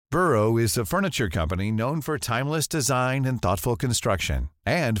Burrow is a furniture company known for timeless design and thoughtful construction,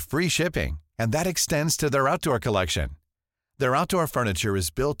 and free shipping, and that extends to their outdoor collection. Their outdoor furniture is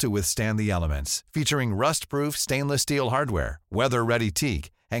built to withstand the elements, featuring rust-proof stainless steel hardware, weather-ready teak,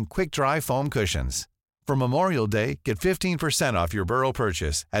 and quick-dry foam cushions. For Memorial Day, get 15% off your Burrow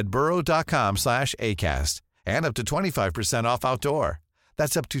purchase at burrow.com/ACAST, and up to 25% off outdoor.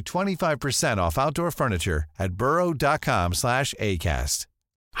 That's up to 25% off outdoor furniture at burrow.com/ACAST.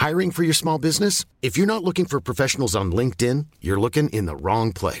 Hiring for your small business? If you're not looking for professionals on LinkedIn, you're looking in the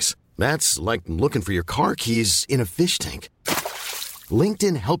wrong place. That's like looking for your car keys in a fish tank.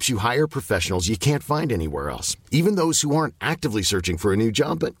 LinkedIn helps you hire professionals you can't find anywhere else, even those who aren't actively searching for a new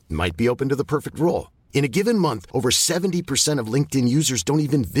job but might be open to the perfect role. In a given month, over 70% of LinkedIn users don't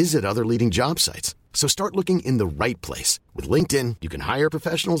even visit other leading job sites. So start looking in the right place. With LinkedIn, you can hire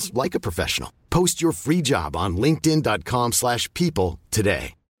professionals like a professional. Post your free job on linkedin.com/people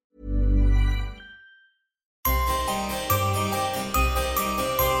today.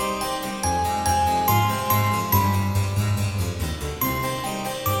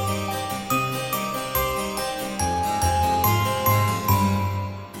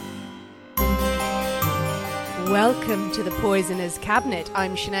 Welcome to the Poisoner's Cabinet.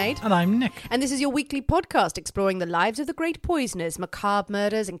 I'm Sinead. And I'm Nick. And this is your weekly podcast exploring the lives of the great poisoners, macabre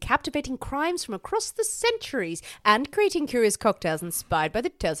murders, and captivating crimes from across the centuries, and creating curious cocktails inspired by the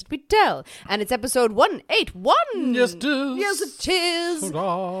tales that we tell. And it's episode 181. Yes, it is. Yes, it is.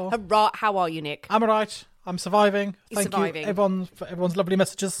 Hurrah. Hurrah. How are you, Nick? I'm alright. I'm surviving. Thank surviving. you, everyone, for everyone's lovely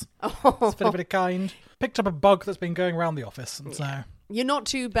messages. Oh. It's very, very kind. Picked up a bug that's been going around the office, and so... You're not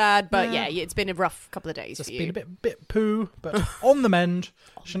too bad, but yeah, it's been a rough couple of days It's for you. been a bit poo, but on the mend.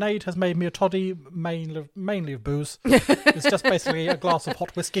 Sinead has made me a toddy mainly of booze. It's just basically a glass of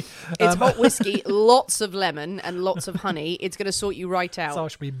hot whiskey. It's hot whiskey, lots of lemon and lots of honey. It's going to sort you right out. So I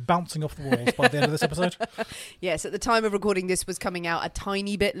should be bouncing off the walls by the end of this episode. Yes, at the time of recording, this was coming out a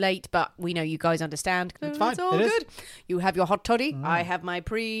tiny bit late, but we know you guys understand. It's fine. It's all It is. good. You have your hot toddy. I have my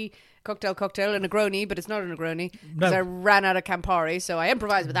cocktail, a Negroni, but it's not a Negroni because No. I ran out of Campari, so I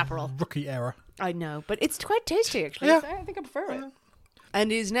improvised with Aperol. Rookie error. I know, but it's quite tasty, actually. Yeah. So I think I prefer it.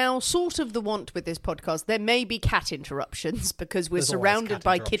 And is now sort of the want with this podcast. There may be cat interruptions because we're There's always surrounded cat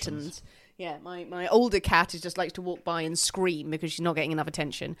by interruptions. kittens. Yeah, my older cat is just likes to walk by and scream because she's not getting enough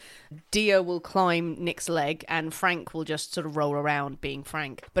attention. Dia will climb Nick's leg, and Frank will just sort of roll around being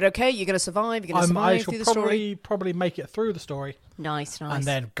Frank. But okay, you're going to survive. You're going to I survive shall through the story. probably make it through the story, Nice. and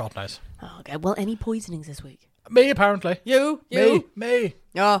then God knows. Oh, okay. Well, any poisonings this week? Me, apparently. You? Me.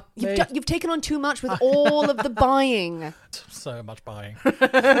 Oh, Me. you've taken on too much with all of the buying. So much buying.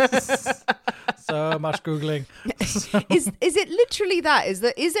 So much Googling. Is it literally that? Is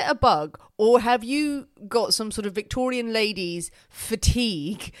it a bug, or have you got some sort of Victorian ladies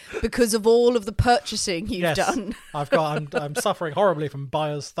fatigue because of all of the purchasing you've done? I'm suffering horribly from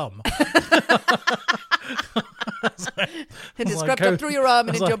buyer's thumb. It just crept up through your arm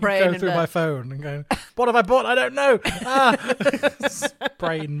and into your brain. Going through my phone and going, what have I bought? I don't know.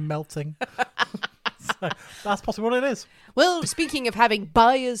 Brain melting. So that's possibly what it is. Well, speaking of having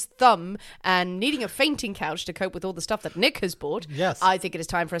buyer's thumb and needing a fainting couch to cope with all the stuff that Nick has bought, Yes. I think it is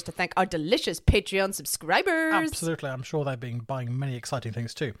time for us to thank our delicious Patreon subscribers. Absolutely. I'm sure they've been buying many exciting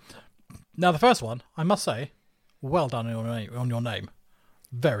things too. Now, the first one, I must say, well done on your name.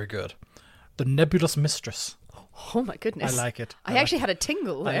 Very good. The Nebulous Mistress. Oh my goodness. I like it. I actually had a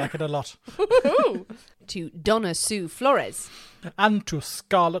tingle there. I like it a lot. To Donna Sue Flores. And to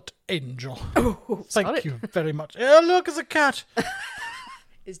Scarlet Angel. Thank Scarlet. you very much. Oh, look, it's a cat.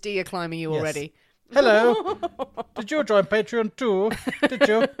 Is Dia climbing you Yes. already? Hello. Did you join Patreon too? Did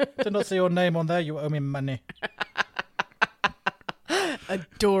you? Did not see your name on there. You owe me money.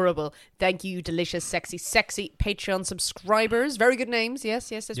 Adorable. Thank you, delicious, sexy Patreon subscribers. Very good names. Yes.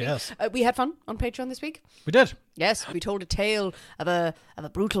 This Yes. week. We had fun on Patreon this week. We did. Yes, we told a tale of a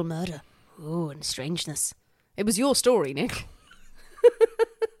brutal murder. Oh, and strangeness. It was your story, Nick.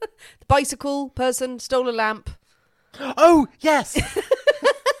 The bicycle person stole a lamp. Oh, yes.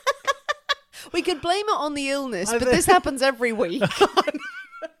 We could blame it on the illness, but this happens every week.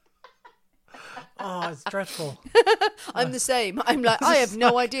 Oh, it's dreadful. I'm the same. I'm like, I have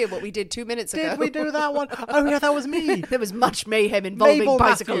no idea what we did 2 minutes ago. Did we do that one? Oh, yeah, that was me. There was much mayhem involving Mabel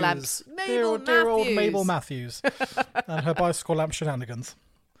bicycle Matthews. lamps. Dear old Mabel Matthews. And her bicycle lamp shenanigans.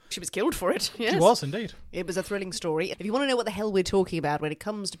 She was killed for it. Yes. She was, indeed. It was a thrilling story. If you want to know what the hell we're talking about when it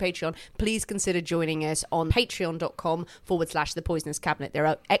comes to Patreon, please consider joining us on patreon.com/The Poisonous Cabinet. There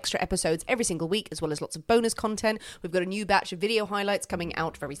are extra episodes every single week, as well as lots of bonus content. We've got a new batch of video highlights coming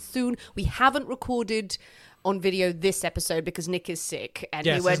out very soon. We haven't recorded on video this episode because Nick is sick, and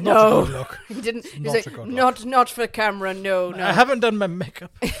Yes, he went, it's not a no. good look. He didn't. He not was a like, good look. not for camera, no. I haven't done my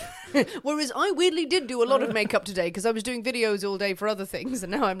makeup. Whereas I weirdly did do a lot of makeup today because I was doing videos all day for other things,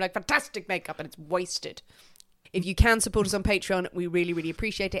 and now I'm like, fantastic makeup, and it's wasted. If you can support us on Patreon, we really, really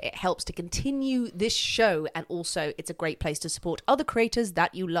appreciate it. It helps to continue this show, and also it's a great place to support other creators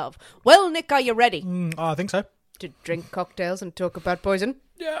that you love. Well, Nick, are you ready? I think so. To drink cocktails and talk about poison?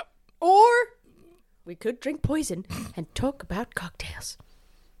 Yeah. Or we could drink poison and talk about cocktails.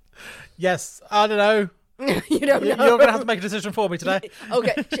 Yes, I don't know. You don't know. You're going to have to make a decision for me today.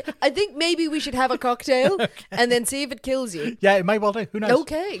 Okay. I think maybe we should have a cocktail and then see if it kills you. Yeah, it may well do. Who knows?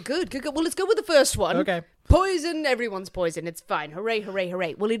 Okay, good. Well, let's go with the first one. Okay. Poison, everyone's poison. It's fine. Hooray, hooray,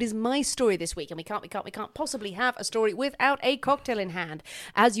 hooray. Well, it is my story this week, and we can't possibly have a story without a cocktail in hand.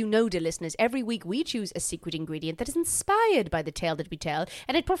 As you know, dear listeners, every week we choose a secret ingredient that is inspired by the tale that we tell,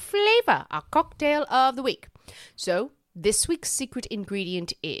 and it will flavour our cocktail of the week. So, this week's secret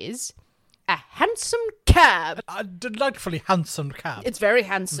ingredient is a handsome cab. A delightfully handsome cab. It's very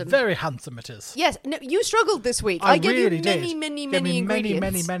handsome. Very handsome it is. Yes, no, you struggled this week. I gave really you did. many Gave me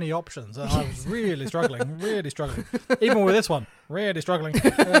ingredients. many options. And I was really struggling. Even with this one, really struggling.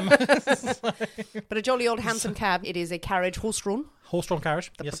 But a jolly old handsome cab. It is a carriage horse-drawn. Horse-drawn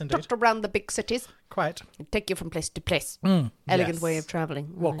carriage. Yes, indeed. Tucked around the big cities. Quite. And take you from place to place. Elegant yes. way of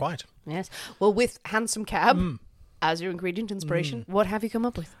travelling. Well, Right. quite. Yes. Well, with handsome cab as your ingredient inspiration, what have you come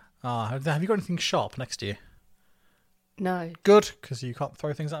up with? Have you got anything sharp next to you? No. Good, because you can't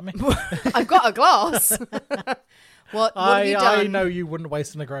throw things at me. I've got a glass. What have you done? I know you wouldn't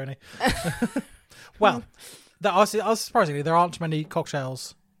waste a Negroni. Well, surprisingly, there aren't many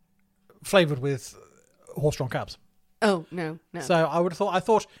cocktails flavoured with horse-drawn cabs. Oh, no. So I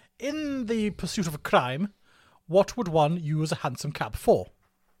thought, in the pursuit of a crime, what would one use a handsome cab for?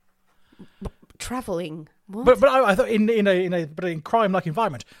 Travelling. What? But I thought in crime-like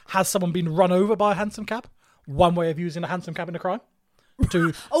environment, has someone been run over by a handsome cab? One way of using a handsome cab in a crime?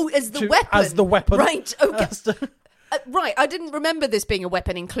 As the weapon. As the weapon. Right, okay. Right, I didn't remember this being a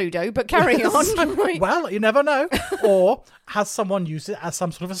weapon in Cluedo, but carry on. Right. Well, you never know. Or has someone used it as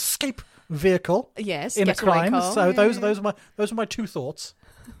some sort of escape vehicle? Yes, in a getaway crime. car. So Yeah, those are my two thoughts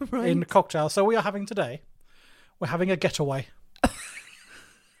Right. in cocktail. So we're having a getaway.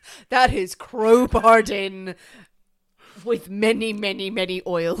 That is crowbarred in with many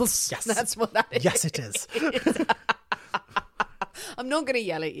oils. Yes. That's what that is. Yes, it is. I'm not going to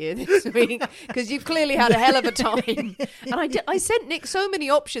yell at you this week because you've clearly had a hell of a time. And I sent Nick so many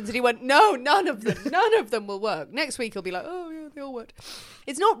options and he went, no, none of them will work. Next week he'll be like, oh yeah, they all worked.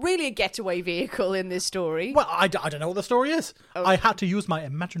 It's not really a getaway vehicle in this story. Well, I don't know what the story is. Okay. I had to use my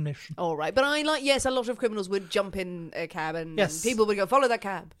imagination. All right, but a lot of criminals would jump in a cab and Yes. people would go, follow that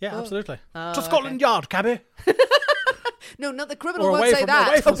cab. Yeah, Oh. absolutely. Oh, To Scotland Yard, cabby. No, not the criminal Or won't away say from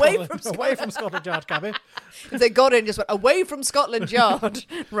that. away from Scotland Yard, cabby. If they got in, just went away from Scotland Yard.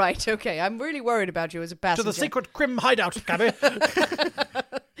 Right, okay. I'm really worried about you as a To passenger. the secret crim hideout, cabby.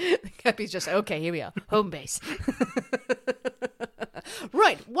 Cappy's just, okay, here we are. Home base.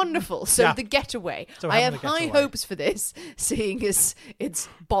 Right, wonderful. So Yeah. the getaway. So I have having the high getaway. hopes for this, seeing as it's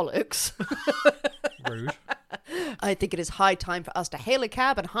bollocks. Rude. I think it is high time for us to hail a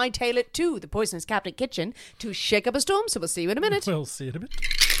cab and hightail it to the Poisonous Cabinet Kitchen to shake up a storm. So we'll see you in a minute. We'll see in a bit.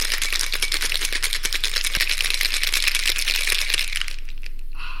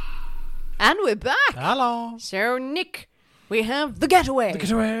 And we're back. Hello. So, Nick, we have the getaway. The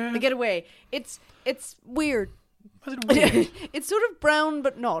getaway. The getaway. It's weird. Was it weird? It's sort of brown,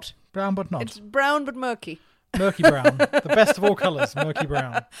 but not. Brown but not. It's brown, but murky. Murky brown. The best of all colours, murky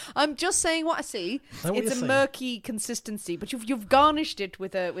brown. I'm just saying what I see. that what It's you a see? murky consistency, but you've garnished it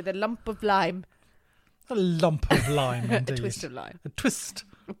with a lump of lime, A lump of lime, a indeed. twist of lime, A twist.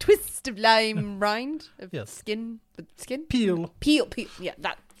 a twist of lime rind of Yes. skin. Peel. Peel. Yeah,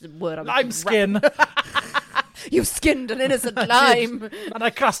 that's the word. I'm Lime skin. You've skinned an innocent lime. And I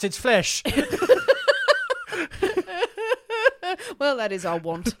crushed its flesh. Well, that is our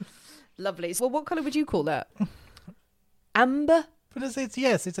want. Lovely. Well, what colour would you call that? Amber. But it's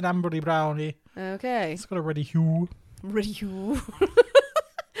it's an ambery brownie. Okay. It's got a reddy hue.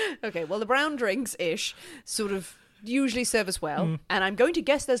 Okay, well, the brown drinks-ish sort of usually serve us well, and I'm going to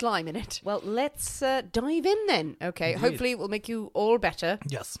guess there's lime in it. Well, let's dive in then. Okay, Indeed. hopefully it will make you all better.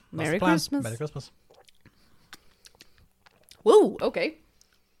 Yes. that's Merry the plan. Christmas. Merry Christmas. Woo, okay.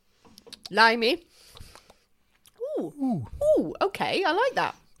 Limey. Ooh. Ooh, okay, I like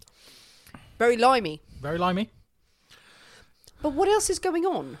that. Very limey. Very limey. But what else is going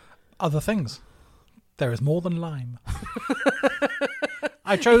on? Other things. There is more than lime.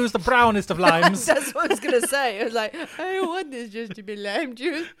 I chose the brownest of limes. That's what I was going to say. I was like, I don't want this just to be lime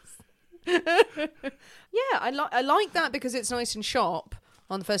juice. Yeah, I like that because it's nice and sharp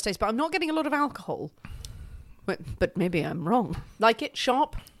on the first taste, but I'm not getting a lot of alcohol. But maybe I'm wrong. Like it,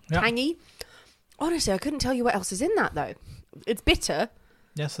 sharp, tangy. Honestly, I couldn't tell you what else is in that, though. It's bitter.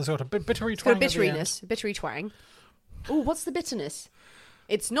 Yes, there's got a bittery twang. It's got a bitteriness, a bittery twang. Oh, what's the bitterness?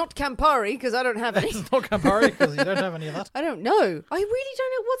 It's not Campari, because I don't have any. It's not Campari, because you don't have any of that. I don't know. I really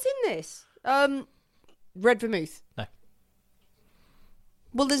don't know what's in this. Red vermouth. No.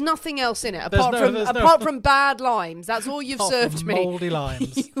 Well, there's nothing else in it apart from bad limes. That's all you've served me. Mouldy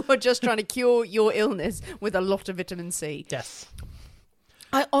limes. You are just trying to cure your illness with a lot of vitamin C. Yes.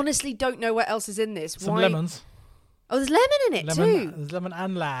 I honestly don't know what else is in this. Some lemons. Oh, there's lemon in it too. There's lemon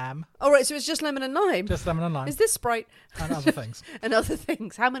and lime. Oh, right, so it's just lemon and lime. Just lemon and lime. Is this Sprite? And other things. And other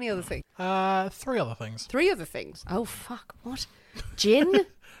things. How many other things? 3 other things. 3 other things. Oh, fuck. What? Gin?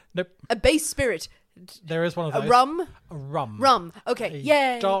 Nope. A base spirit. There is one of those. A rum? A rum. Rum. Okay,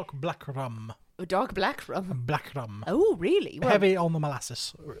 yay. Dark black rum. A dark black rum? A black rum. Oh, really? Well, heavy on the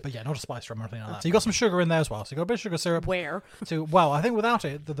molasses. But yeah, not a spice rum or anything like that. So you got some sugar in there as well. So you got a bit of sugar syrup. where? Well, I think without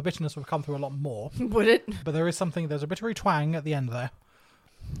it, the bitterness would come through a lot more. Would it? But there's a bittery twang at the end there.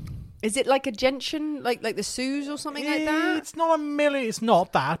 Is it like a gentian, like the Suze or something like that? It's not it's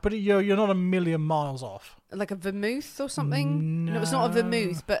not that, but you're not a million miles off. Like a vermouth or something? No, it's not a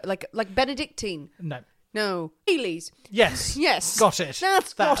vermouth, but like Benedictine. No. Baileys. Yes. Yes. Got it.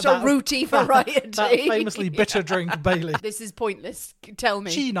 That's not a rooty variety. That famously bitter drink, Bailey. This is pointless. Tell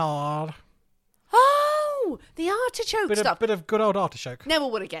me. Chinard. Oh, the artichoke stuff. Bit of good old artichoke. Never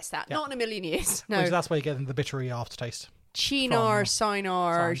would have guessed that. Yeah. Not in a million years. No. That's where you get the bittery aftertaste. Chinar,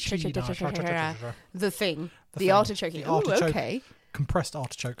 Sinar, the thing. The artichoke. The artichoke. Ooh, okay. Compressed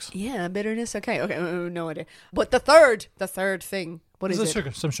artichokes. Yeah, bitterness. Okay. Oh, no idea. But the third thing. What is it?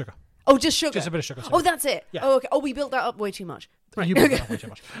 Sugar. Some sugar. Oh, just sugar. Just a bit of sugar. Oh, that's it. Yeah. Oh, okay. Oh, we built that up way too much. Right, you built that up way too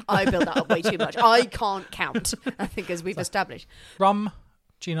much. I built that up way too much. I can't count, I think, as we've established. Rum,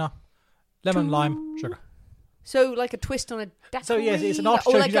 Gina, lemon, lime, sugar. So, like a twist on a daiquiri? So, yes, it's an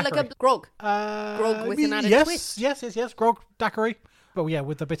artichoke daiquiri. Like a grog. Grog with an added twist. Yes. Grog, daiquiri. But yeah,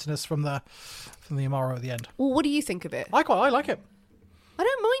 with the bitterness from the Amaro at the end. Well, what do you think of it? I like it. I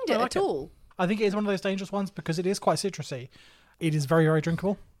don't mind it at all. I think it is one of those dangerous ones because it is quite citrusy. It is very, very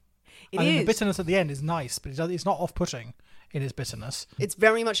drinkable. The bitterness at the end is nice, but it's not off-putting in its bitterness. It's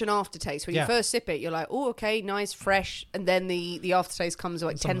very much an aftertaste. When you first sip it, you're like, oh, okay, nice, fresh. And then the aftertaste comes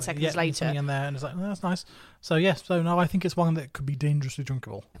like 10 seconds later. Something in there, and it's like, oh, that's nice. So, yes, I think it's one that could be dangerously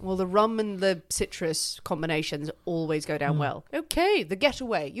drinkable. Well, the rum and the citrus combinations always go down well. Okay, the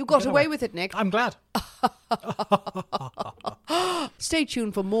getaway. You got away with it, Nick. I'm glad. Stay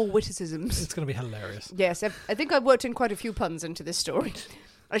tuned for more witticisms. It's going to be hilarious. Yes, I think I've worked in quite a few puns into this story.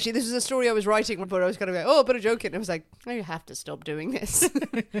 Actually, this was a story I was writing but I was kind of like, put a joke in. I was like, I have to stop doing this.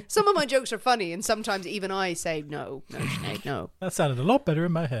 Some of my jokes are funny, and sometimes even I say, no, Sinead, no. That sounded a lot better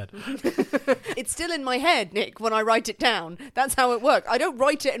in my head. It's still in my head, Nick, when I write it down. That's how it works. I don't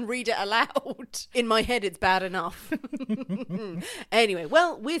write it and read it aloud. In my head, it's bad enough. Anyway,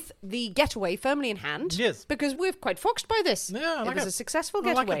 well, with the getaway firmly in hand. Yes. Because we're quite foxed by this. Yeah, it was a successful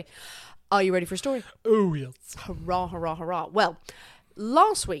getaway. Are you ready for a story? Oh, yes. Hurrah, hurrah, hurrah. Well,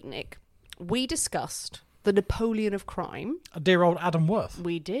 last week, Nick, we discussed the Napoleon of crime. Dear old Adam Worth.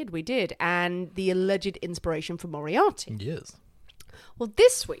 We did. And the alleged inspiration for Moriarty. Yes. Well,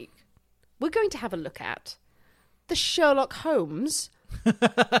 this week, we're going to have a look at the Sherlock Holmes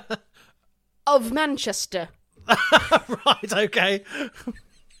of Manchester. Right, okay.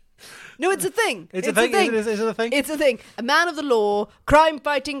 No, it's a thing. It's a thing. Is it a thing? It's a thing. A man of the law, crime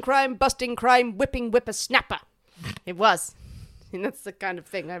fighting, crime busting, crime whipping whippersnapper. It was. And that's the kind of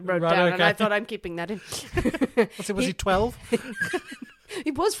thing I wrote down, and I thought I'm keeping that in. Was he 12?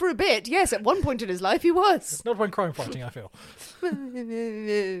 He was for a bit, yes. At one point in his life, he was. Not when crime fighting, I feel.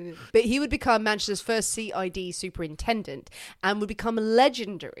 But he would become Manchester's first CID superintendent and would become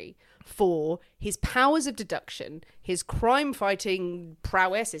legendary for his powers of deduction, his crime-fighting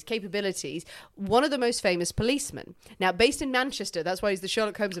prowess, his capabilities, one of the most famous policemen. Now, based in Manchester, that's why he's the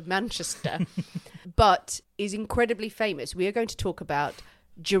Sherlock Holmes of Manchester, but is incredibly famous. We are going to talk about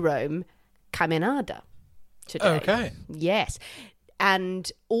Jerome Caminada today. Okay. Yes.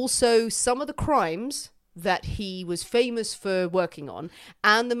 And also some of the crimes that he was famous for working on,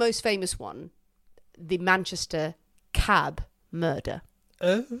 and the most famous one, the Manchester cab murder.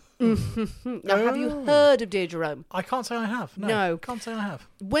 Now, have you heard of Dear Jerome? I can't say I have. No. Can't say I have.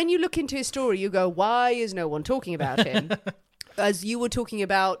 When you look into his story, you go, why is no one talking about him? As you were talking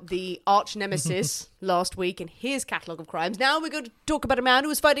about the arch nemesis last week and his catalogue of crimes, now we're going to talk about a man who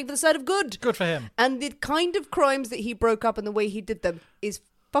was fighting for the side of good. Good for him. And the kind of crimes that he broke up and the way he did them is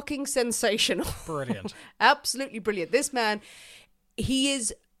fucking sensational. Brilliant. Absolutely brilliant. This man, he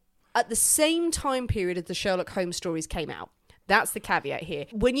is at the same time period as the Sherlock Holmes stories came out. That's the caveat here.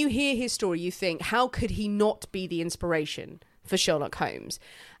 When you hear his story, you think, how could he not be the inspiration for Sherlock Holmes?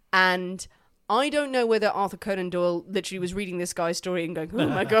 And I don't know whether Arthur Conan Doyle literally was reading this guy's story and going, oh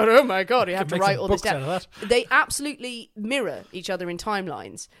my God, you have to write all this down. They absolutely mirror each other in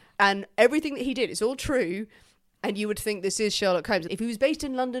timelines. And everything that he did is all true. And you would think this is Sherlock Holmes. If he was based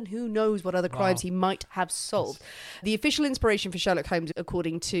in London, who knows what other crimes he might have solved. The official inspiration for Sherlock Holmes,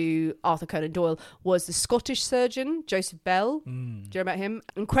 according to Arthur Conan Doyle, was the Scottish surgeon, Joseph Bell. Do you know about him?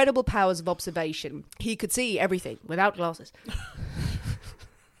 Incredible powers of observation. He could see everything without glasses.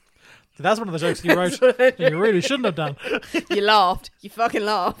 That's one of the jokes you wrote you really shouldn't have done. You laughed. You fucking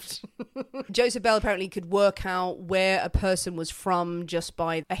laughed. Joseph Bell apparently could work out where a person was from just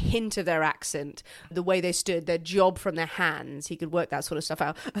by a hint of their accent, the way they stood, their job from their hands. He could work that sort of stuff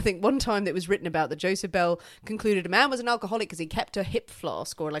out. I think one time that was written about that Joseph Bell concluded a man was an alcoholic because he kept a hip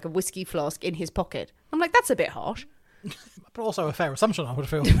flask or like a whiskey flask in his pocket. I'm like, that's a bit harsh. But also a fair assumption, I would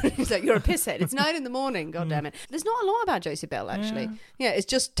feel. He's like, you're a pisshead. It's 9 a.m. God damn it. There's not a lot about Joseph Bell, actually. Yeah, it's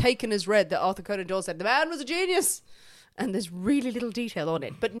just taken as read that Arthur Conan Doyle said, the man was a genius. And there's really little detail on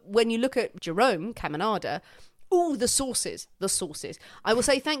it. But when you look at Jerome, Caminada, the sources. I will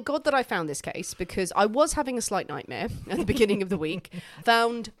say thank God that I found this case because I was having a slight nightmare at the beginning of the week.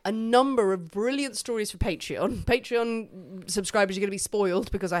 Found a number of brilliant stories for Patreon. Patreon subscribers are going to be spoiled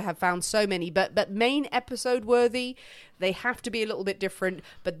because I have found so many, but main episode worthy. They have to be a little bit different.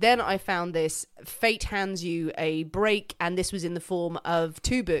 But then I found this. Fate hands you a break, and this was in the form of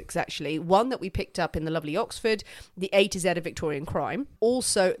 2 books, actually. One that we picked up in the lovely Oxford, The A to Z of Victorian Crime.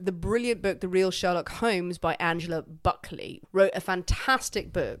 Also, the brilliant book, The Real Sherlock Holmes by Angela Buckley. Wrote a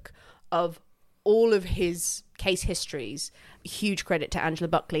fantastic book of all of his case histories. Huge credit to Angela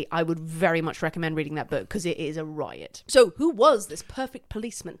Buckley. I would very much recommend reading that book because it is a riot. So, who was this perfect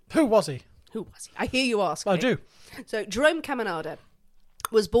policeman? Who was he? Who was he? I hear you ask. I do. So, Jerome Caminada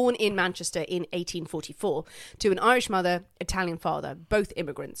was born in Manchester in 1844 to an Irish mother, Italian father, both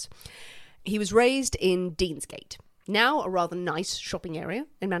immigrants. He was raised in Deansgate, now a rather nice shopping area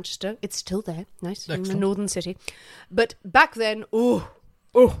in Manchester. It's still there, nice, in the northern city. But back then,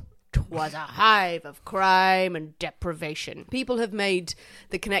 'twas a hive of crime and deprivation. People have made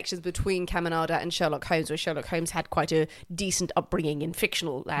the connections between Caminada and Sherlock Holmes, where Sherlock Holmes had quite a decent upbringing in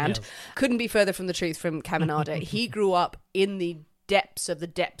fictional land. Yes. Couldn't be further from the truth from Caminada. He grew up in the depths of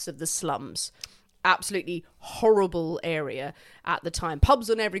the slums. Absolutely horrible area at the time. Pubs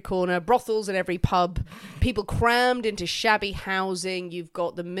on every corner, brothels in every pub, people crammed into shabby housing. You've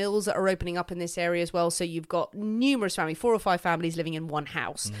got the mills that are opening up in this area as well. So you've got numerous families, 4 or 5 families living in one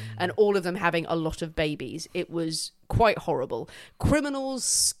house, and all of them having a lot of babies. It was quite horrible. Criminals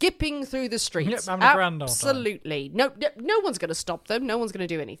skipping through the streets. Yep, absolutely. No one's going to stop them. No one's going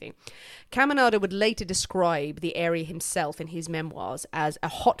to do anything. Caminada would later describe the area himself in his memoirs as a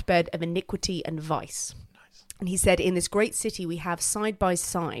hotbed of iniquity and vice. And he said, in this great city, we have side by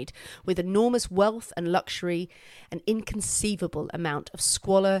side with enormous wealth and luxury, an inconceivable amount of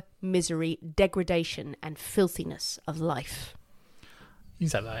squalor, misery, degradation, and filthiness of life. You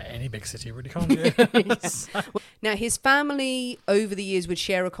said that at any big city, really, can't you? Now, his family over the years would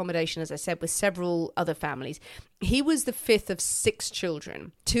share accommodation, as I said, with several other families. He was the 5th of 6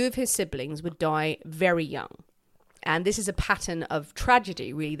 children. 2 of his siblings would die very young. And this is a pattern of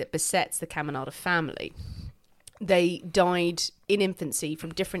tragedy, really, that besets the Caminada family. They died in infancy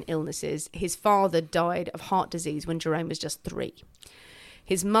from different illnesses. His father died of heart disease when Jerome was just 3.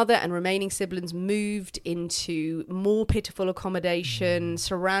 His mother and remaining siblings moved into more pitiful accommodation,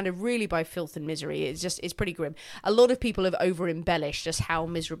 surrounded really by filth and misery. It's pretty grim. A lot of people have over-embellished just how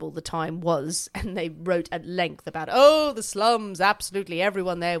miserable the time was, and they wrote at length about, the slums, absolutely,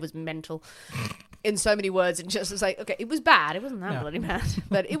 everyone there was mental. In so many words, and just was like, okay, it was bad. It wasn't that bloody bad,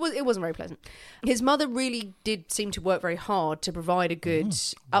 but it wasn't very pleasant. His mother really did seem to work very hard to provide a good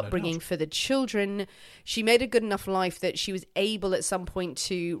upbringing for the children. She made a good enough life that she was able at some point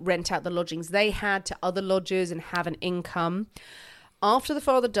to rent out the lodgings they had to other lodgers and have an income. After the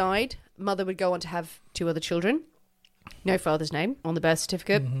father died, mother would go on to have 2 other children. No father's name on the birth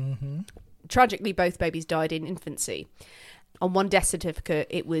certificate. Tragically, both babies died in infancy. On one death certificate,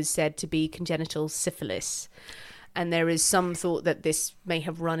 it was said to be congenital syphilis. And there is some thought that this may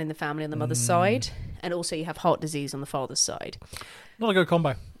have run in the family on the mother's side. And also you have heart disease on the father's side. Not a good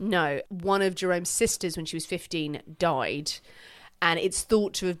combo. No. One of Jerome's sisters, when she was 15, died. And it's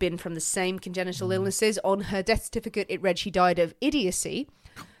thought to have been from the same congenital illnesses. On her death certificate, it read she died of idiocy,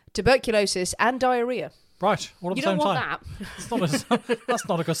 tuberculosis, and diarrhea. Right, all at the same time. That's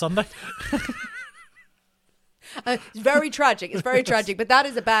not a good Sunday. It's very tragic. It's very tragic, but that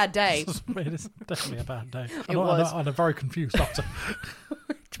is a bad day. It is definitely a bad day. It was. And a very confused doctor.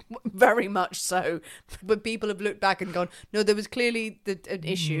 Very much so. But people have looked back and gone, no, there was clearly an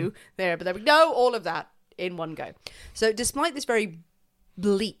issue there. But they were, no, all of that in one go. So despite this very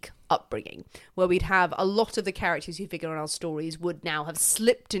bleak upbringing, where we'd have a lot of the characters who figure in our stories would now have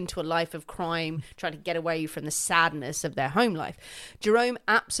slipped into a life of crime, trying to get away from the sadness of their home life, Jerome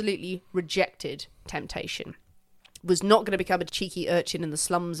absolutely rejected temptation. Was not going to become a cheeky urchin in the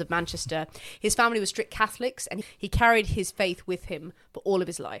slums of Manchester. His family was strict Catholics, and he carried his faith with him for all of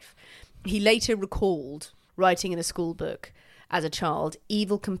his life. He later recalled writing in a school book as a child,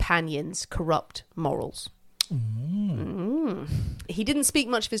 "Evil companions corrupt morals." He didn't speak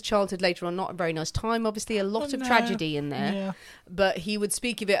much of his childhood later on. Not a very nice time, obviously. A lot of tragedy in there. Yeah. But he would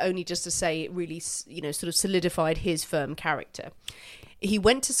speak of it only just to say it really, sort of solidified his firm character. He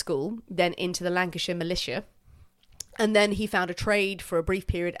went to school, then into the Lancashire militia. And then he found a trade for a brief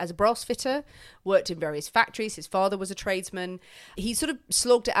period as a brass fitter, worked in various factories. His father was a tradesman. He sort of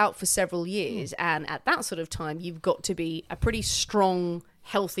slogged it out for several years. And at that sort of time, you've got to be a pretty strong,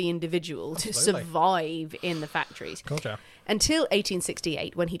 healthy individual to survive in the factories. Gotcha. Until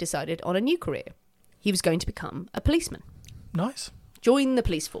 1868, when he decided on a new career. He was going to become a policeman. Nice. Join the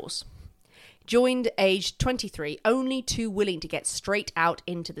police force. Joined aged 23, only too willing to get straight out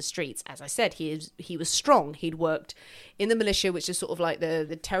into the streets. As I said, he was strong. He'd worked in the militia, which is sort of like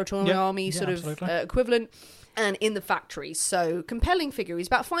the territorial army equivalent, and in the factories. So compelling figure. He's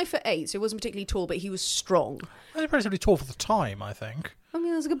about 5'8", so he wasn't particularly tall, but he was strong. Well, he's relatively tall for the time, I think. I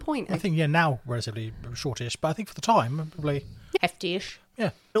mean, that's a good point. I think, now relatively shortish, but I think for the time, probably... Hefty-ish.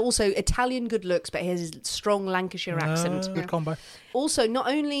 Yeah. Also, Italian good looks, but he has a strong Lancashire accent. Good combo. Also, not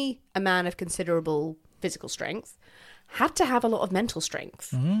only a man of considerable physical strength, had to have a lot of mental strength.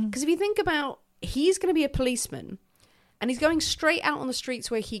 Because if you think about, he's going to be a policeman, and he's going straight out on the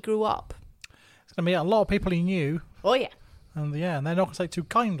streets where he grew up. It's going to be a lot of people he knew. Oh, yeah. And they're not going to take too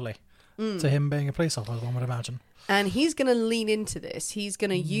kindly to him being a police officer, one would imagine. And he's going to lean into this. He's going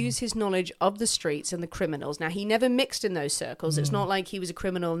to use his knowledge of the streets and the criminals. Now, he never mixed in those circles. It's not like he was a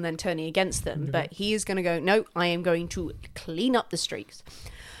criminal and then turning against them. But he is going to go, no, I am going to clean up the streets.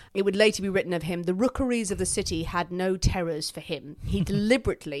 It would later be written of him, the rookeries of the city had no terrors for him. He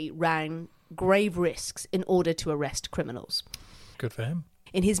deliberately ran grave risks in order to arrest criminals. Good for him.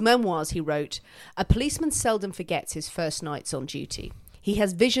 In his memoirs, he wrote, "A policeman seldom forgets his first nights on duty. He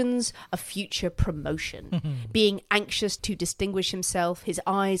has visions of future promotion. Being anxious to distinguish himself, his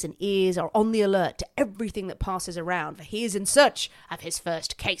eyes and ears are on the alert to everything that passes around, for he is in search of his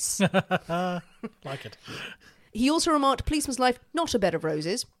first case." Like it. He also remarked, policeman's life, not a bed of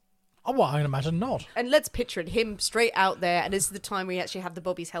roses. Oh, well, I can imagine not. And let's picture it, him straight out there, and this is the time we actually have the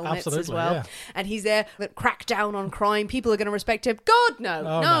Bobby's helmets as well. Yeah. And he's there, crack down on crime. People are going to respect him. God, no,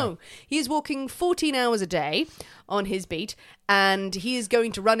 no. He is walking 14 hours a day on his beat, and he is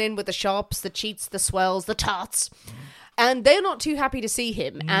going to run in with the sharps, the cheats, the swells, the tarts. And they're not too happy to see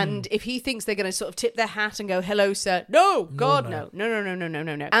him. And if he thinks they're going to sort of tip their hat and go, "Hello, sir." No, God, no.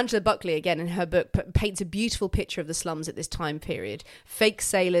 No. Angela Buckley, again, in her book, paints a beautiful picture of the slums at this time period. Fake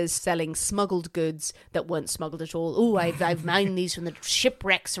sailors selling smuggled goods that weren't smuggled at all. Oh, I've mined these from the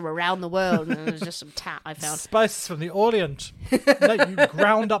shipwrecks from around the world. And it was just some tat I found. Spices from the Orient. No, you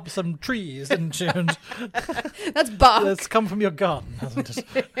ground up some trees, didn't you? And that's bark. That's come from your garden, hasn't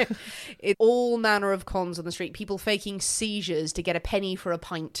it? It's all manner of cons on the street. People faking seizures to get a penny for a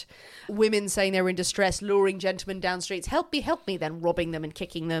pint. Women saying they're in distress, luring gentlemen down streets. Help me, then robbing them and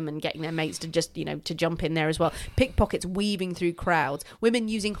kicking them and getting their mates to just, to jump in there as well. Pickpockets weaving through crowds. Women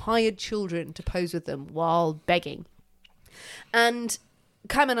using hired children to pose with them while begging. And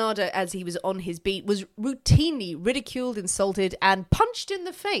Caminada, as he was on his beat, was routinely ridiculed, insulted, and punched in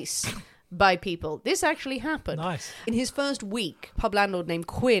the face by people. This actually happened. Nice. In his first week, a pub landlord named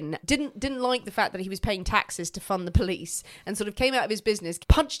Quinn didn't like the fact that he was paying taxes to fund the police and sort of came out of his business,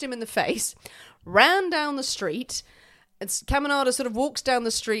 punched him in the face, ran down the street. And Caminada sort of walks down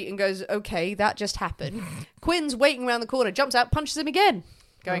the street and goes, "Okay, that just happened." Quinn's waiting around the corner, jumps out, punches him again,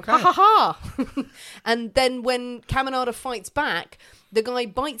 going, "Ha ha ha." And then when Caminada fights back, the guy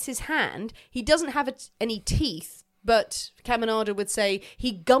bites his hand. He doesn't have any teeth, But Caminada would say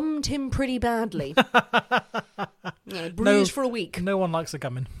he gummed him pretty badly. Bruised for a week. No one likes a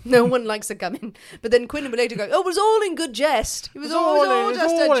gumming. No one likes a gumming. But then Quinn would later go, it was all in good jest. It was all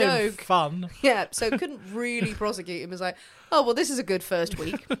just a joke. Fun. Yeah, so couldn't really prosecute him. It was like, oh, well, this is a good first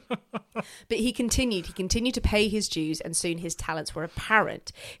week. But he continued to pay his dues, and soon his talents were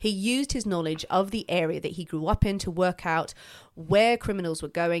apparent. He used his knowledge of the area that he grew up in to work out where criminals were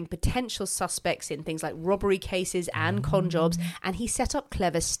going, potential suspects in things like robbery cases and con jobs, and he set up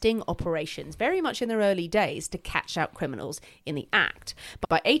clever sting operations, very much in their early days, to catch out criminals in the act. But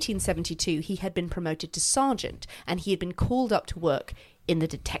by 1872, he had been promoted to sergeant, and he had been called up to work in the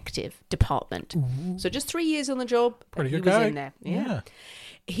detective department. So just 3 years on the job, Pretty he good was guy. in there. Yeah.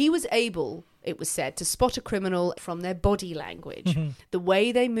 He was able, it was said, to spot a criminal from their body language. The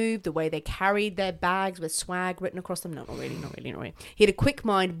way they moved, the way they carried their bags with swag written across them. No, not really. He had a quick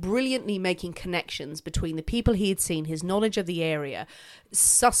mind, brilliantly making connections between the people he had seen, his knowledge of the area,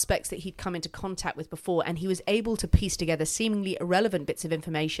 suspects that he'd come into contact with before, and he was able to piece together seemingly irrelevant bits of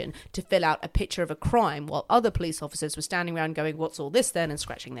information to fill out a picture of a crime, while other police officers were standing around going, what's all this then, and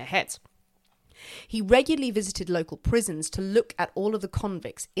scratching their heads. He regularly visited local prisons to look at all of the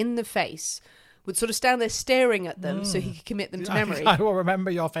convicts in the face, would sort of stand there staring at them so he could commit them to memory. I will remember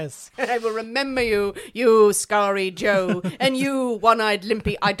your face. I will remember you, you Scary Joe, and you, One-Eyed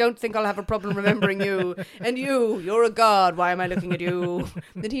Limpy. I don't think I'll have a problem remembering you. And you're a guard. Why am I looking at you?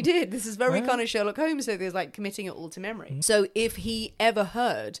 That he did. This is very kind of Sherlock Holmes, so there's like committing it all to memory. So if he ever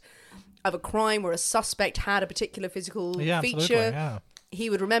heard of a crime where a suspect had a particular physical feature, he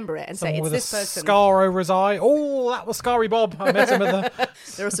would remember it and say, it's this person. Scar over his eye. Oh, that was Scary Bob. I met him at the...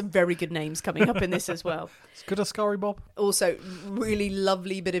 There are some very good names coming up in this as well. As good as Scary Bob. Also, really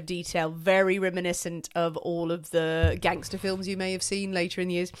lovely bit of detail, very reminiscent of all of the gangster films you may have seen later in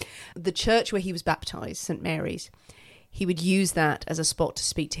the years. The church where he was baptised, St. Mary's, he would use that as a spot to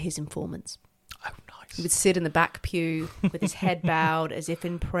speak to his informants. Oh, nice. He would sit in the back pew with his head bowed as if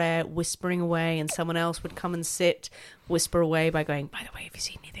in prayer, whispering away, and someone else would come and sit, whisper away by going, by the way, have you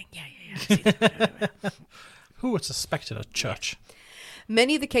seen anything? Yeah. I've seen it. Who would suspect in a church?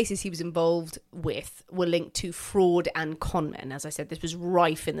 Many of the cases he was involved with were linked to fraud and con men. As I said, this was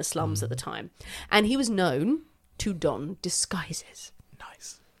rife in the slums at the time. And he was known to don disguises.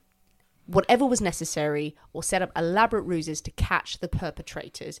 Nice. Whatever was necessary, or set up elaborate ruses to catch the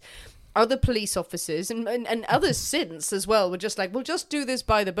perpetrators. Other police officers and others since as well were just like, we'll just do this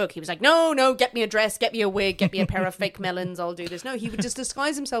by the book. He was like, no, get me a dress, get me a wig, get me a pair of fake melons, I'll do this. No, he would just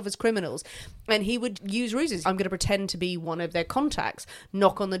disguise himself as criminals, and he would use ruses. I'm going to pretend to be one of their contacts,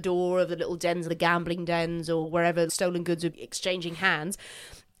 knock on the door of the little dens, the gambling dens, or wherever stolen goods were exchanging hands.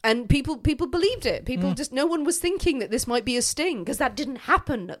 And people believed it. No one was thinking that this might be a sting, because that didn't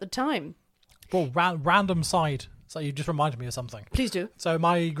happen at the time. Well, random side. So you just reminded me of something. Please do. So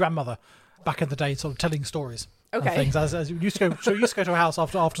my grandmother, back in the day, sort of telling stories. Okay. And things as you used to go. So you used to go to her house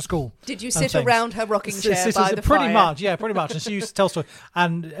after school. Did you sit around her rocking chair by the pretty fire? much, yeah, pretty much. And she used to tell stories.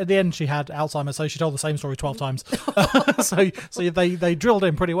 And at the end, she had Alzheimer's, so she told the same story 12 times. so they drilled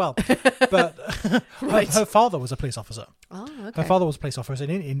in pretty well. But her father was a police officer. Oh, okay. Her father was a police officer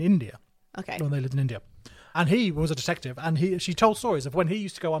in India. Okay. When they lived in India, and he was a detective. And she told stories of when he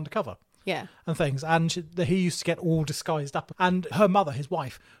used to go undercover. Yeah. And things. And he used to get all disguised up. And her mother, his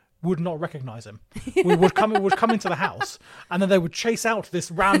wife, would not recognise him. We would come into the house, and then they would chase out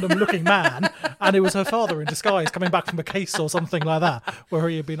this random looking man, and it was her father in disguise coming back from a case or something like that, where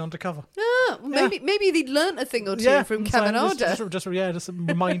he had been undercover. Ah, maybe they'd learnt a thing or two from Caminada. Just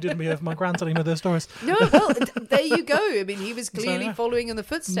reminded me of my grand telling me their stories. No, well, there you go. I mean, he was clearly following in the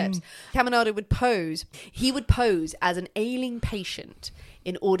footsteps. Caminada would pose. He would pose as an ailing patient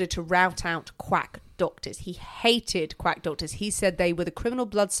in order to rout out quack doctors. He hated quack doctors. He said they were the criminal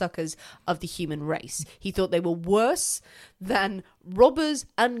bloodsuckers of the human race. He thought they were worse than robbers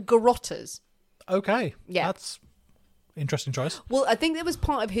and garrotters. Okay. Yeah. That's interesting choice. Well, I think that was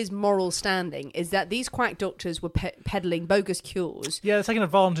part of his moral standing, is that these quack doctors were peddling bogus cures. Yeah, they're taking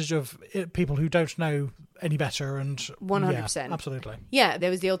advantage of people who don't know any better, and 100%. Yeah, absolutely. Yeah,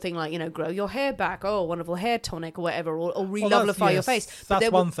 there was the old thing like, grow your hair back, wonderful hair tonic or whatever, or re-lovify your face. But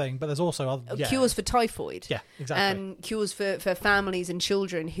that's one thing, but there's also other cures for typhoid. Yeah, exactly. And cures for families and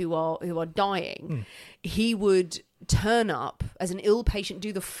children who are dying. He would turn up as an ill patient,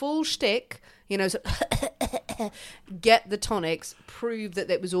 do the full shtick, so get the tonics, prove that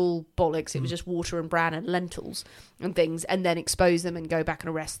it was all bollocks, it was just water and bran and lentils and things, and then expose them and go back and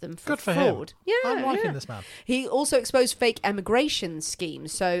arrest them for Good for fraud. him. Yeah, I'm liking this man. He also exposed fake emigration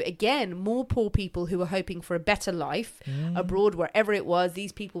schemes. So again, more poor people who were hoping for a better life abroad, wherever it was.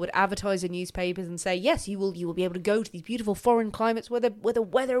 These people would advertise in newspapers and say, yes, you will be able to go to these beautiful foreign climates where the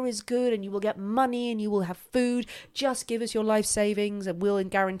weather is good, and you will get money and you will have food. Just give us your life savings and we'll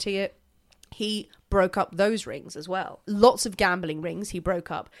guarantee it. He broke up those rings as well. Lots of gambling rings he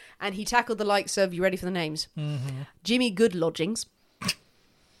broke up. And he tackled the likes of, you ready for the names? Jimmy Good Lodgings,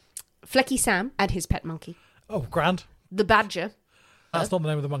 Flecky Sam and his pet monkey, Oh, grand. the Badger. That's not the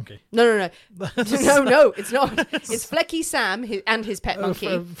name of the monkey. No, no, it's not. It's Flecky Sam and his pet monkey.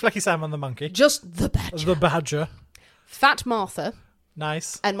 Flecky Sam and the monkey. Just the Badger. The Badger. Fat Martha.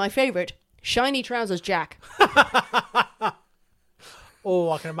 Nice. And my favourite, Shiny Trousers Jack.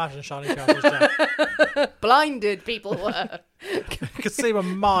 Oh, I can imagine Shiny Trousers Jack. Blinded people were. You could see him a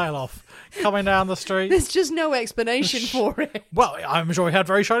mile off coming down the street. There's just no explanation for it. Well, I'm sure he had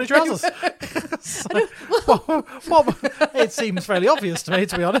very shiny trousers. It seems fairly obvious to me,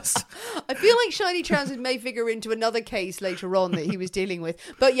 to be honest. I feel like Shiny Trousers may figure into another case later on that he was dealing with.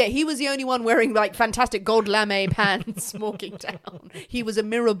 But yeah, he was the only one wearing like fantastic gold lame pants walking down. He was a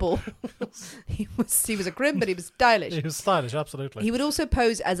mirror ball. He was a grim, but he was stylish. He was stylish, absolutely. He would also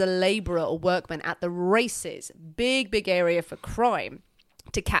pose as a labourer or workman at the races. Big area for crime,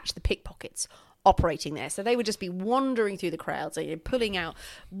 to catch the pickpockets operating there. So they would just be wandering through the crowds, pulling out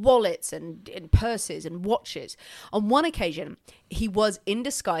wallets and purses and watches. On one occasion, he was in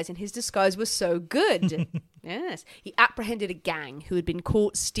disguise, and his disguise was so good. Yes. He apprehended a gang who had been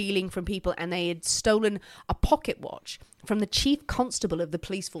caught stealing from people, and they had stolen a pocket watch from the chief constable of the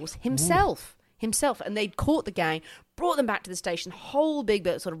police force himself. And they'd caught the gang, brought them back to the station, whole big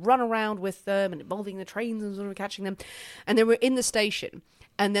bit, sort of run around with them and involving the trains and sort of catching them. And they were in the station.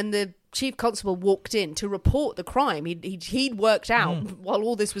 And then the chief constable walked in to report the crime. He'd worked out while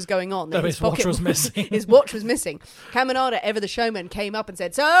all this was going on that his watch was missing. His watch was missing. Caminada, ever the showman, came up and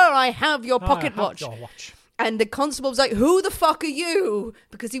said, "Sir, I have your pocket watch." Your watch. And the constable was like, "Who the fuck are you?"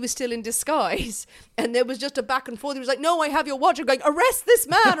 Because he was still in disguise. And there was just a back and forth. He was like, "No, I have your watch." I'm going, "Arrest this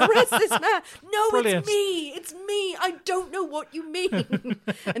man, arrest this man." "No, Brilliant. it's me. I don't know what you mean."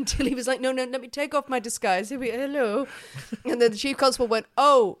 Until he was like, no, let me take off my disguise. Hello. And then the chief constable went,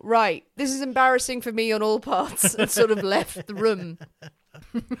 "Oh, right. This is embarrassing for me on all parts." And sort of left the room.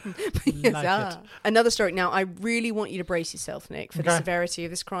 Yes, Another story. Now, I really want you to brace yourself, Nick, for the severity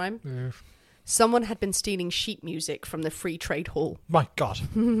of this crime. Someone had been stealing sheet music from the Free Trade Hall. My God.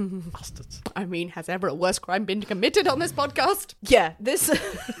 Bastards. I mean, has ever a worse crime been committed on this podcast? Yeah, this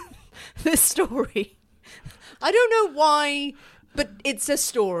story. I don't know why, but it's a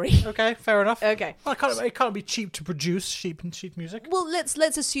story. Okay, fair enough. Okay. Well, it can't be cheap to produce sheet music. Well, let's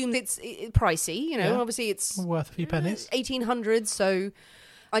assume it's pricey. Obviously it's worth a few pennies. 1800s, so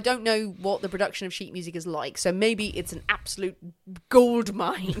I don't know what the production of sheet music is like. So maybe it's an absolute gold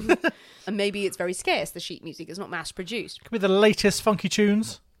mine. And maybe it's very scarce. The sheet music is not mass produced. Could be the latest funky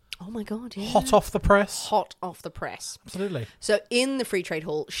tunes. Oh my God, yeah. Hot off the press. Hot off the press. Absolutely. So in the Free Trade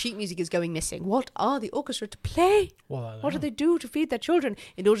Hall, sheet music is going missing. What are the orchestra to play? What do they do to feed their children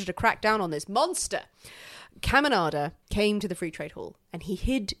in order to crack down on this monster? Caminada came to the Free Trade Hall and he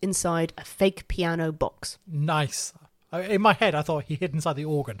hid inside a fake piano box. Nice. In my head, I thought he hid inside the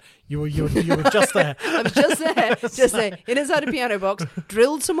organ. You were just there. I was just there, inside a piano box,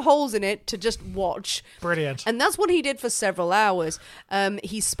 drilled some holes in it to just watch. Brilliant. And that's what he did for several hours.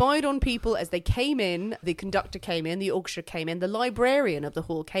 He spied on people as they came in. The conductor came in, the orchestra came in, the librarian of the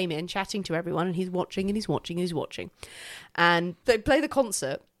hall came in, chatting to everyone, and he's watching and he's watching and he's watching. And they play the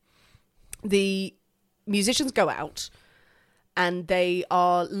concert. The musicians go out. And they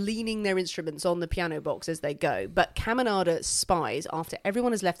are leaning their instruments on the piano box as they go. But Caminada spies, after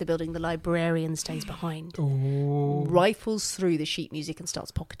everyone has left the building, the librarian stays behind. Ooh. Rifles through the sheet music and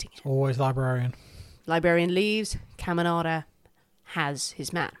starts pocketing it. Always librarian. Librarian leaves. Caminada has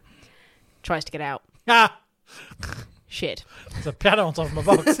his man. Tries to get out. Ah! Shit. There's a piano on top of my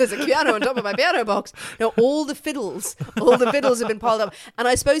box. There's a piano on top of my piano box. No, all the fiddles have been piled up. And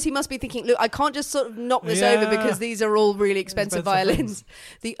I suppose he must be thinking, look, I can't just sort of knock this over because these are all really expensive violins.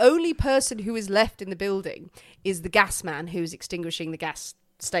 The only person who is left in the building is the gas man who's extinguishing the gas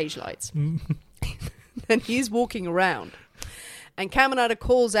stage lights. And he's walking around. And Caminada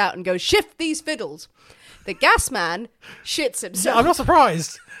calls out and goes, "Shift these fiddles." The gas man shits himself. I'm not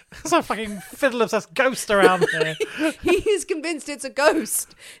surprised. There's a fucking fiddle-obsessed ghost around here. He is convinced it's a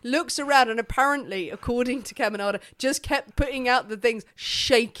ghost. Looks around and apparently, according to Caminada, just kept putting out the things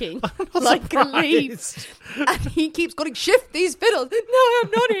shaking like a leaf. And he keeps going, shift these fiddles. No,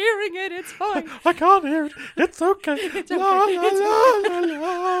 I'm not hearing it. It's fine. I can't hear it. It's okay. It's okay. La, It's la,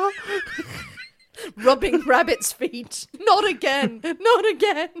 la, la. Rubbing rabbit's feet. Not again. Not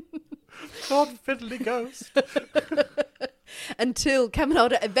again. Not fiddly ghost. Until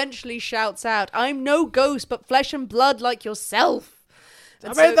Caminada eventually shouts out, I'm no ghost, but flesh and blood like yourself.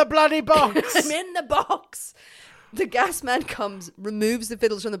 And I'm in the bloody box. I'm in the box. The gas man comes, removes the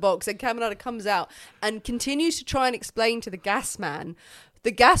fiddles from the box, and Caminada comes out and continues to try and explain to the gas man.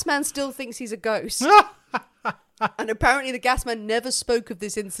 The gas man still thinks he's a ghost. And apparently the gas man never spoke of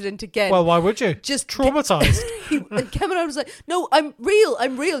this incident again. Well, why would you? Just traumatized. And Caminada was like, no, I'm real.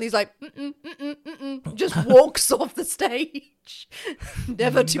 He's like, just walks off the stage.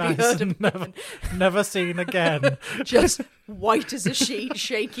 Never to be heard of again. Never seen again. Just white as a sheet,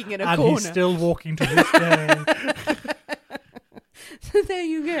 shaking in a and corner. He's still walking to this day. So there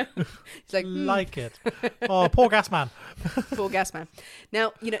you go. He's like, like it. Oh, poor gas man. Poor gas man.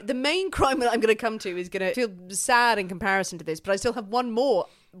 Now, the main crime that I'm going to come to is going to feel sad in comparison to this, but I still have one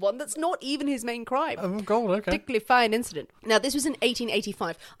that's not even his main crime. Oh, God, okay. Particularly fine incident. Now, this was in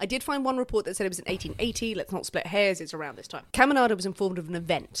 1885. I did find one report that said it was in 1880. Let's not split hairs. It's around this time. Caminada was informed of an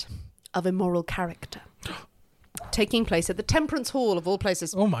event of immoral character taking place at the Temperance Hall of all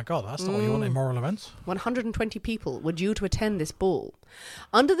places. Oh my God, that's not what you want in moral events. 120 people were due to attend this ball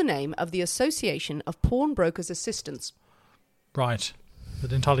under the name of the Association of Pawnbrokers' Assistants. Right.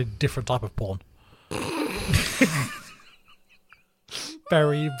 An entirely different type of porn.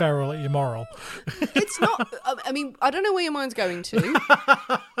 Very, very immoral. It's not, I mean, I don't know where your mind's going to.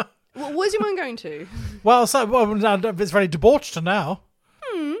 Where's your mind going to? Well, it's very debauched now.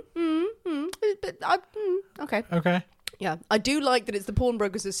 But okay. Okay. Yeah, I do like that it's the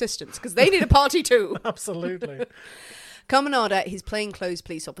pawnbrokers' assistants because they need a party too. Absolutely. Caminada, his plainclothes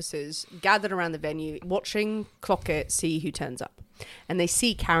police officers gathered around the venue, watching, clock it, see who turns up. And they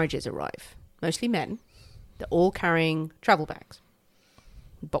see carriages arrive, mostly men. They're all carrying travel bags,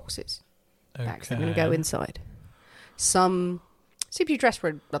 boxes, bags. They're going to go inside. Some seem to be dressed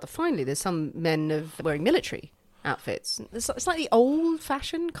rather finely. There's some men wearing military outfits. It's slightly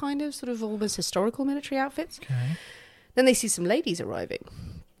old-fashioned kind of sort of almost historical military outfits. Okay. Then they see some ladies arriving.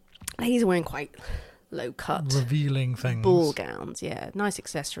 Ladies are wearing quite low-cut, revealing things, ball gowns. Yeah, nice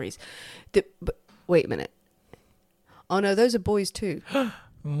accessories. But wait a minute. Oh no, those are boys too.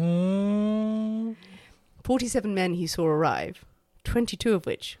 47 men he saw arrive, 22 of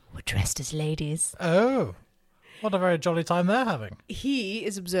which were dressed as ladies. Oh, what a very jolly time they're having. He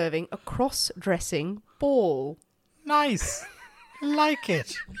is observing a cross-dressing ball. Nice. Like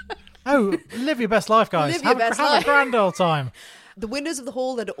it. Oh, live your best life, guys. Live your best have life. a grand old time. The windows of the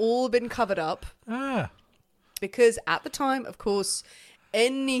hall had all been covered up. Because at the time, of course,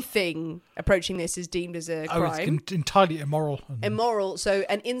 anything approaching this is deemed as a crime. It's entirely immoral. Immoral. So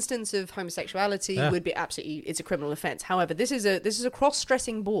an instance of homosexuality would be absolutely, it's a criminal offence. However, this is a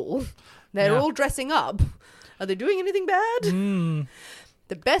cross-dressing ball. They're all dressing up. Are they doing anything bad?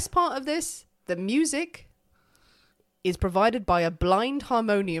 The best part of this, the music is provided by a blind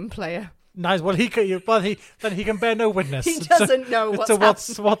harmonium player. Nice. Well, he can bear no witness. He doesn't know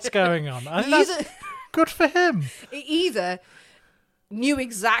what's going on. I think that's good for him. He either knew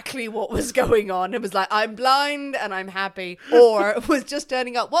exactly what was going on and was like, I'm blind and I'm happy, or was just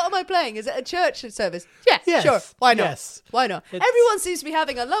turning up. What am I playing? Is it a church service? Yes. Sure. Why not? Yes. Why not? Everyone seems to be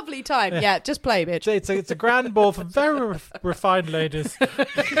having a lovely time. Yeah, just play, bitch. It's a grand ball for very refined ladies.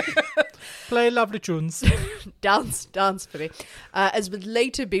 Play lovely tunes. Dance for me. As would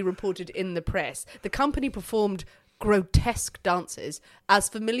later be reported in the press, the company performed grotesque dances as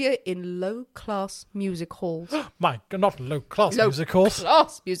familiar in low-class music halls. My God, not low-class music halls.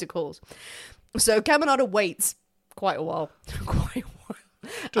 Low-class music halls. So Caminada waits quite a while.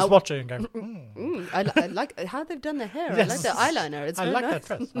 Just watching and going, I like how they've done their hair. Yes. I like their eyeliner. It's very nice.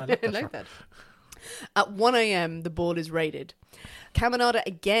 That dress. I like that. At 1 a.m, the ball is raided. Caminada,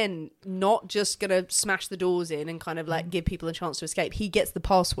 again, not just going to smash the doors in and kind of like give people a chance to escape. He gets the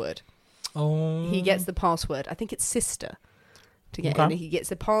password. He gets the password. I think it's sister to get in. He gets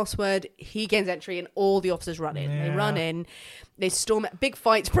the password. He gains entry, and all the officers run in. Yeah. They run in. They storm it. Big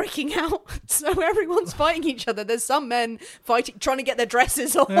fights breaking out. So everyone's fighting each other. There's some men fighting, trying to get their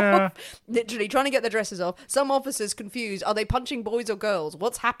dresses off. Yeah. Literally trying to get their dresses off. Some officers confused. Are they punching boys or girls?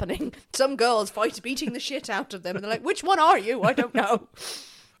 What's happening? Some girls beating the shit out of them, and they're like, "Which one are you? I don't know."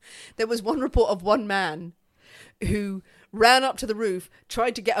 There was one report of one man who ran up to the roof,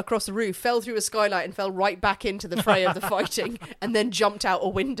 tried to get across the roof, fell through a skylight and fell right back into the fray of the fighting, and then jumped out a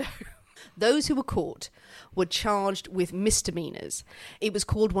window. Those who were caught were charged with misdemeanors. It was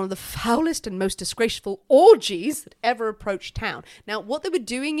called one of the foulest and most disgraceful orgies that ever approached town. Now, what they were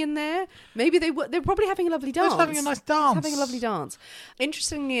doing in there, maybe they were probably having a lovely dance. Just having a nice dance. Having a lovely dance.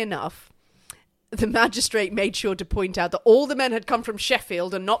 Interestingly enough, the magistrate made sure to point out that all the men had come from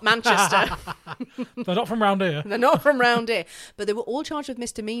Sheffield and not Manchester. They're not from round here. They're not from round here. But they were all charged with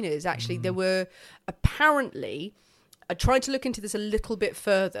misdemeanors. Actually, there were apparently, I tried to look into this a little bit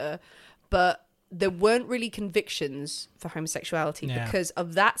further, but there weren't really convictions for homosexuality because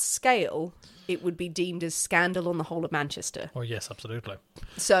of that scale. It would be deemed as scandal on the whole of Manchester. Oh, yes, absolutely.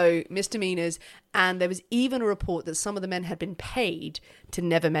 So misdemeanors. And there was even a report that some of the men had been paid to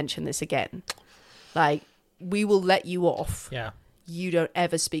never mention this again. Like, we will let you off. Yeah. You don't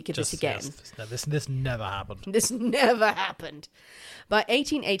ever speak of this again. Yes, this never happened. This never happened. By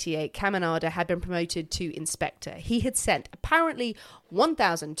 1888, Caminada had been promoted to inspector. He had sent apparently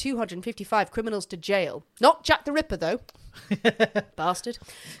 1,255 criminals to jail. Not Jack the Ripper, though. Bastard.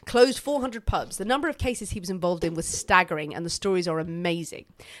 Closed 400 pubs. The number of cases he was involved in was staggering, and the stories are amazing.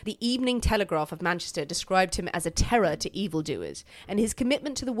 The Evening Telegraph of Manchester described him as a terror to evildoers, and his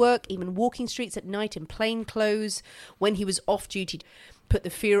commitment to the work, even walking streets at night in plain clothes when he was off duty, put the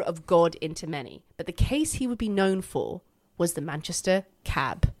fear of God into many. But the case he would be known for was the Manchester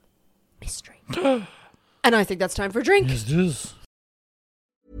cab mystery. And I think that's time for a drink. Yes, it is.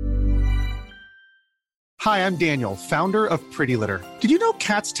 Hi, I'm Daniel, founder of Pretty Litter. Did you know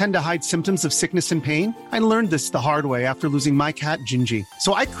cats tend to hide symptoms of sickness and pain? I learned this the hard way after losing my cat, Gingy.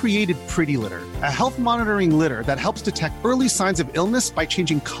 So I created Pretty Litter, a health monitoring litter that helps detect early signs of illness by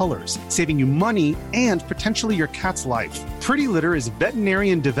changing colors, saving you money and potentially your cat's life. Pretty Litter is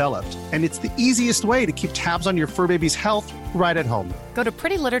veterinarian developed, and it's the easiest way to keep tabs on your fur baby's health right at home. Go to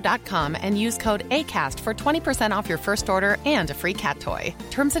prettylitter.com and use code ACAST for 20% off your first order and a free cat toy.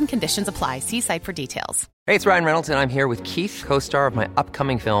 Terms and conditions apply. See site for details. Hey, it's Ryan Reynolds, and I'm here with Keith, co-star of my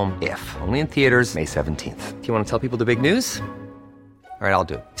upcoming film, If, only in theaters May 17th. Do you want to tell people the big news? All right, I'll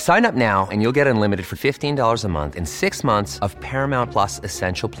do it. Sign up now and you'll get unlimited for $15 a month and 6 months of Paramount Plus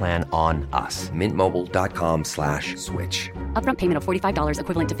Essential Plan on us. MintMobile.com/switch. Upfront payment of $45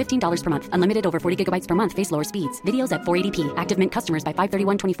 equivalent to $15 per month. Unlimited over 40 gigabytes per month. Face lower speeds. Videos at 480p. Active Mint customers by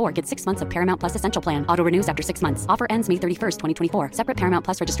 531.24 get 6 months of Paramount Plus Essential Plan. Auto renews after 6 months. Offer ends May 31st, 2024. Separate Paramount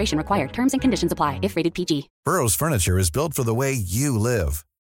Plus registration required. Terms and conditions apply if rated PG. Burrow's furniture is built for the way you live.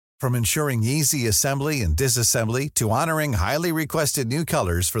 From ensuring easy assembly and disassembly to honoring highly requested new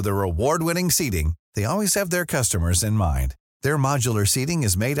colors for their award-winning seating, they always have their customers in mind. Their modular seating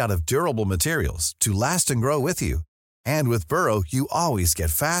is made out of durable materials to last and grow with you. And with Burrow, you always get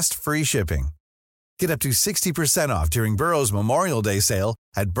fast, free shipping. Get up to 60% off during Burrow's Memorial Day sale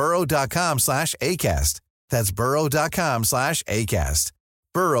at burrow.com/ACAST. That's burrow.com/ACAST.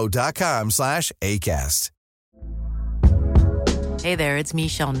 burrow.com/ACAST. Hey there, it's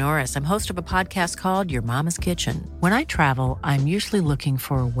Michelle Norris. I'm host of a podcast called Your Mama's Kitchen. When I travel, I'm usually looking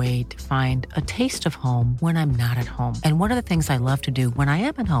for a way to find a taste of home when I'm not at home. And one of the things I love to do when I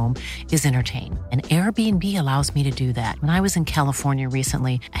am at home is entertain. And Airbnb allows me to do that. When I was in California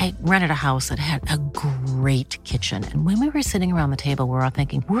recently, I rented a house that had a great kitchen. And when we were sitting around the table, we were all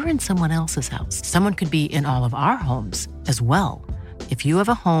thinking, we're in someone else's house. Someone could be in all of our homes as well. If you have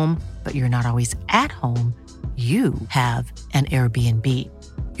a home, but you're not always at home, you have an Airbnb.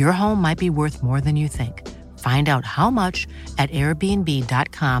 Your home might be worth more than you think. Find out how much at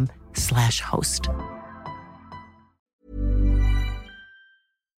airbnb.com/host.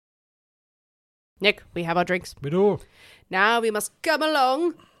 Nick, we have our drinks. We do. Now we must come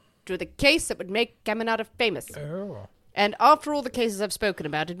along to the case that would make Caminada famous. Oh. And after all the cases I've spoken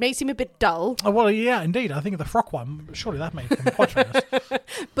about, it may seem a bit dull. Oh, well, yeah, indeed. I think the frock one, surely that made him quite famous.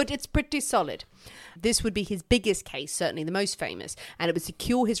 But it's pretty solid. This would be his biggest case, certainly the most famous, and it would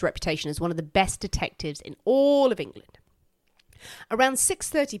secure his reputation as one of the best detectives in all of England. Around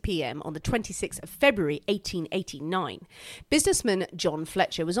 6:30 p.m. on the 26th of February 1889, businessman John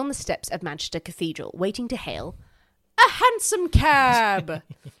Fletcher was on the steps of Manchester Cathedral waiting to hail a hansom cab.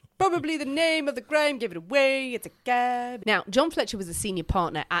 Probably the name of the crime gave it away. It's a cab. Now, John Fletcher was a senior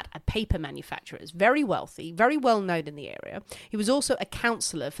partner at a paper manufacturer. Very wealthy, very well known in the area. He was also a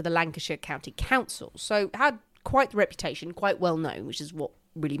councillor for the Lancashire County Council, so had quite the reputation, quite well known, which is what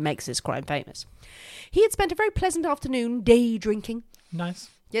really makes this crime famous. He had spent a very pleasant afternoon day drinking.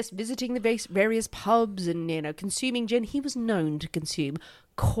 Nice. Yes, visiting the various pubs and, consuming gin. He was known to consume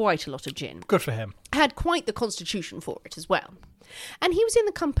quite a lot of gin. Good for him. Had quite the constitution for it as well. And he was in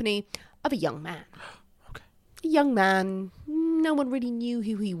the company of a young man. Okay. A young man. No one really knew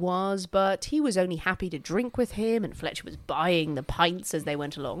who he was, but he was only happy to drink with him, and Fletcher was buying the pints as they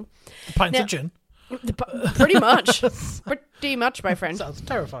went along. The pints of gin? Pretty much. Pretty much, my friend. Sounds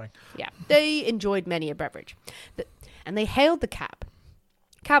terrifying. Yeah. They enjoyed many a beverage. And they hailed the cab.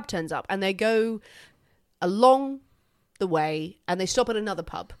 Cab turns up, and they go along the way, and they stop at another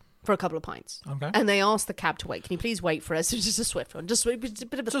pub for a couple of pints. Okay. And they ask the cab to wait. Can you please wait for us? It's just a swift one. Just a bit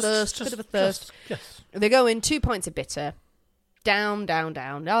of a thirst. Yes. They go in, 2 pints of bitter, down, la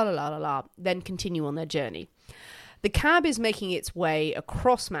la la la, then continue on their journey. The cab is making its way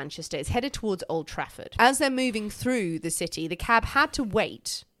across Manchester. It's headed towards Old Trafford. As they're moving through the city, the cab had to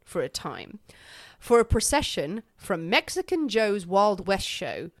wait for a time for a procession from Mexican Joe's Wild West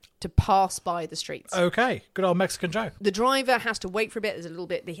show to pass by the streets. Okay, good old Mexican Joe. The driver has to wait for a bit. There's a little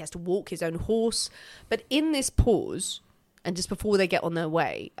bit. He has to walk his own horse. But in this pause, and just before they get on their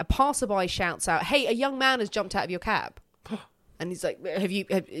way, a passerby shouts out, "Hey, a young man has jumped out of your cab." And he's like,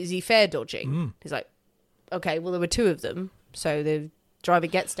 is he fare dodging? He's like, okay, well, there were 2 of them. So the driver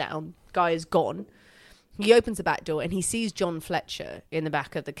gets down. Guy is gone. He opens the back door and he sees John Fletcher in the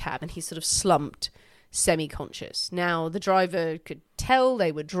back of the cab, and he's sort of slumped, semi-conscious. Now, the driver could tell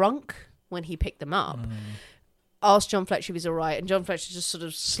they were drunk when he picked them up. Asked John Fletcher if he was all right, and John Fletcher just sort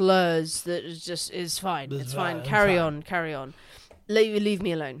of slurs that it's fine. It's fine. Carry on. Leave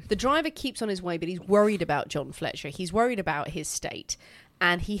me alone. The driver keeps on his way, but he's worried about John Fletcher. He's worried about his state.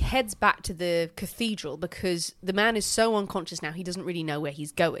 And he heads back to the cathedral because the man is so unconscious now, he doesn't really know where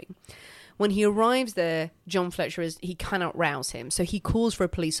he's going. When he arrives there, John Fletcher he cannot rouse him. So he calls for a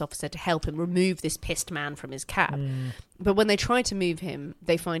police officer to help him remove this pissed man from his cab. But when they try to move him,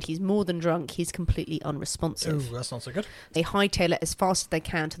 they find he's more than drunk. He's completely unresponsive. Oh, that's not so good. They hightail it as fast as they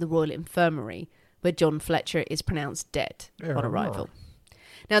can to the Royal Infirmary, where John Fletcher is pronounced dead on arrival.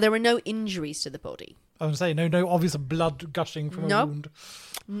 Now, there are no injuries to the body. I was going to say, no obvious blood gushing from a wound.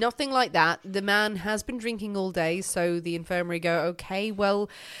 Nothing like that. The man has been drinking all day, so the infirmary go, okay, well,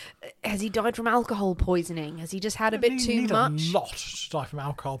 has he died from alcohol poisoning? Has he just had a bit too much? A lot to die from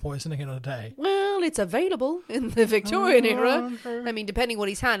alcohol poisoning in a day. Well, it's available in the Victorian era. I mean, depending what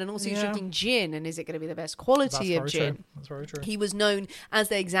he's had, and also he's drinking gin, and is it going to be the best quality of gin? That's very true. He was known, as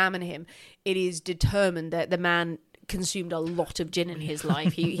they examine him, it is determined that the man consumed a lot of gin in his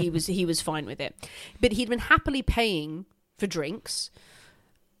life. He was fine with it, but he'd been happily paying for drinks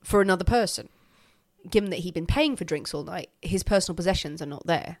for another person. Given that he'd been paying for drinks all night, his personal possessions are not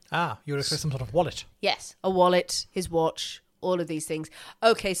there. You would expect some sort of wallet. Yes, a wallet, his watch, all of these things.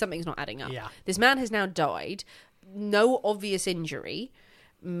 Okay, something's not adding up. Yeah. This man has now died. No obvious injury.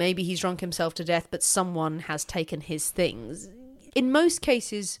 Maybe he's drunk himself to death, but someone has taken his things. In most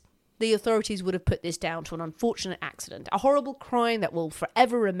cases, the authorities would have put this down to an unfortunate accident, a horrible crime that will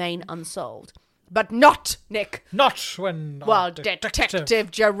forever remain unsolved. But not, Nick. Not when... Well, Detective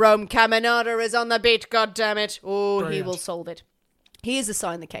Jerome Caminada is on the beat, goddammit. Oh, brilliant. He will solve it. He is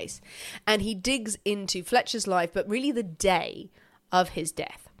assigned the case. And he digs into Fletcher's life, but really the day of his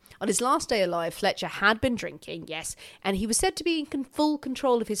death. On his last day alive, Fletcher had been drinking, yes, and he was said to be in full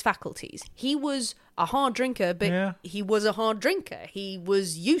control of his faculties. He was a hard drinker, but he was a hard drinker. He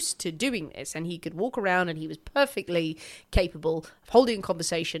was used to doing this, and he could walk around, and he was perfectly capable of holding a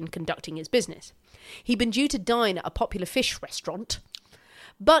conversation, conducting his business. He'd been due to dine at a popular fish restaurant,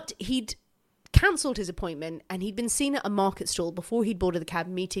 but he'd cancelled his appointment, and he'd been seen at a market stall before he'd boarded the cab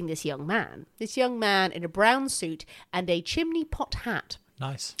meeting this young man. This young man in a brown suit and a chimney pot hat.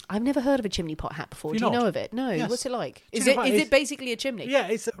 Nice. I've never heard of a chimney pot hat before. Do you know of it? No. Yes. What's it like? Is Chimney it basically a chimney? Yeah,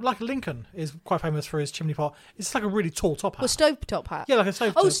 it's like Lincoln is quite famous for his chimney pot. It's like a really tall top hat. Well, stovetop hat. Yeah, like a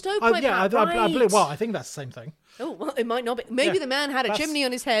stovetop. Oh, stovepipe hat, right. I believe, well, I think that's the same thing. Oh, well, it might not be. Maybe the man had a chimney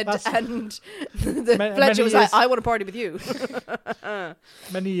on his head and Fletcher was like, I want to party with you.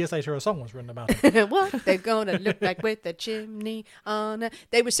 Many years later, a song was written about it. What they're going to look like with a chimney on it.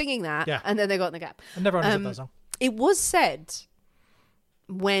 They were singing that, and then they got in the gap. I never understood that song. It was said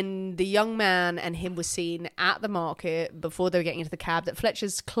when the young man and him were seen at the market before they were getting into the cab that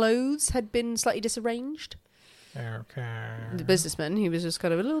Fletcher's clothes had been slightly disarranged. Okay. The businessman, he was just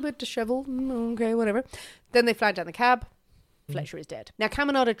kind of a little bit disheveled. Okay, whatever. Then they flagged down the cab. Fletcher is dead. Now,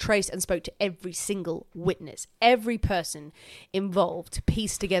 Caminada traced and spoke to every single witness, every person involved, to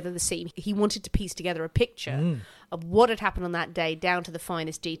piece together the scene. He wanted to piece together a picture of what had happened on that day down to the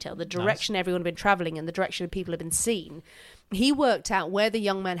finest detail, the direction everyone had been travelling and the direction people had been seen. He worked out where the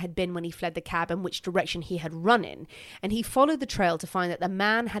young man had been when he fled the cab and which direction he had run in. And he followed the trail to find that the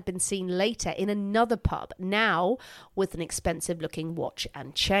man had been seen later in another pub, now with an expensive-looking watch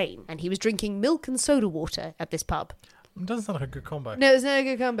and chain. And he was drinking milk and soda water at this pub. It doesn't sound like a good combo. No, it's not a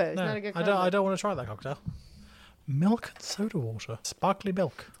good combo. It's No, not a good combo. I don't want to try that cocktail. Milk and soda water. Sparkly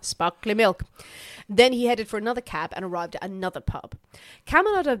milk. Sparkly milk. Then he headed for another cab and arrived at another pub.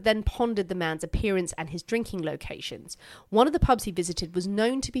 Caminada then pondered the man's appearance and his drinking locations. One of the pubs he visited was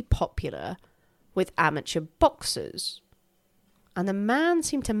known to be popular with amateur boxers. And the man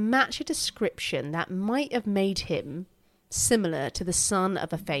seemed to match a description that might have made him similar to the son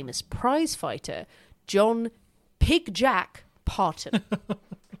of a famous prize fighter, John Pig Jack Parton.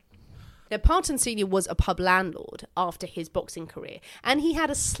 Now, Parton Sr. was a pub landlord after his boxing career, and he had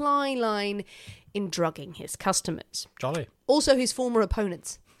a sly line in drugging his customers. Jolly. Also his former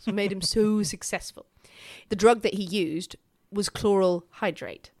opponents, so made him so successful. The drug that he used was chloral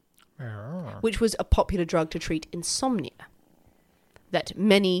hydrate, which was a popular drug to treat insomnia that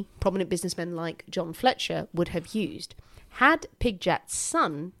many prominent businessmen like John Fletcher would have used. Had Pig Jack's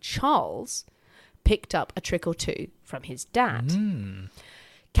son, Charles, picked up a trick or two from his dad.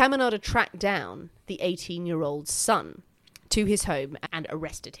 Caminada tracked down the 18-year-old son to his home and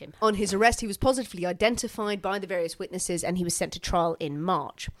arrested him. On his arrest, he was positively identified by the various witnesses and he was sent to trial in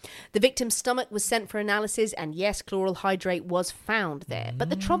March. The victim's stomach was sent for analysis and yes, chloral hydrate was found there. But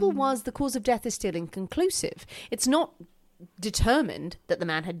the trouble was the cause of death is still inconclusive. It's not determined that the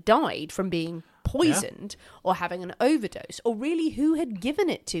man had died from being poisoned or having an overdose, or really who had given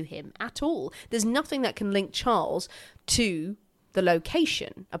it to him at all. There's nothing that can link Charles to the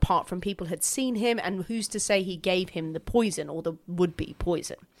location, apart from people had seen him, and who's to say he gave him the poison or the would-be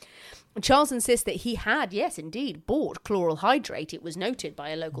poison. Charles insists that he had, yes, indeed, bought chloral hydrate. It was noted by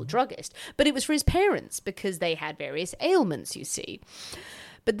a local druggist, but it was for his parents because they had various ailments, you see.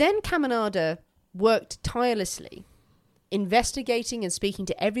 But then Caminada worked tirelessly, investigating and speaking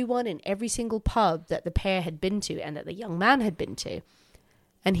to everyone in every single pub that the pair had been to and that the young man had been to,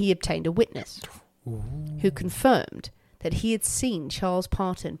 and he obtained a witness who confirmed that he had seen Charles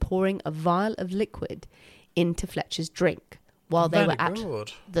Parton pouring a vial of liquid into Fletcher's drink while they were at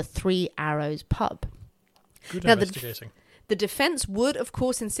the Three Arrows pub. Good now, investigating. The defence would, of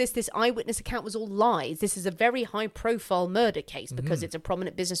course, insist this eyewitness account was all lies. This is a very high-profile murder case because it's a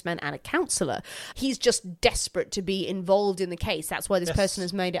prominent businessman and a counsellor. He's just desperate to be involved in the case. That's why this person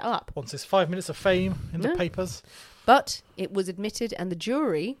has made it up. Wants his 5 minutes of fame in the papers. But it was admitted and the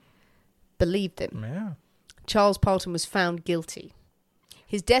jury believed him. Yeah. Charles Parton was found guilty.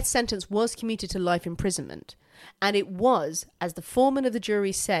 His death sentence was commuted to life imprisonment. And it was, as the foreman of the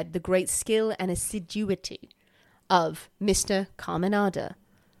jury said, the great skill and assiduity of Mr. Caminada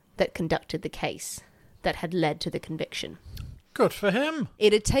that conducted the case that had led to the conviction. Good for him.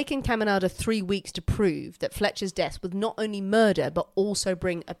 It had taken Caminada 3 weeks to prove that Fletcher's death would not only murder but also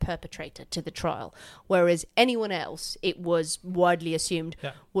bring a perpetrator to the trial, whereas anyone else, it was widely assumed,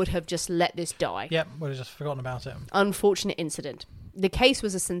 would have just let this die. Yep, would have just forgotten about it. Unfortunate incident. The case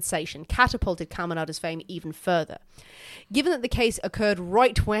was a sensation, catapulted Caminada's fame even further. Given that the case occurred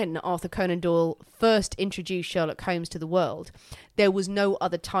right when Arthur Conan Doyle first introduced Sherlock Holmes to the world, there was no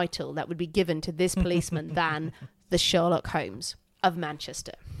other title that would be given to this policeman than the Sherlock Holmes of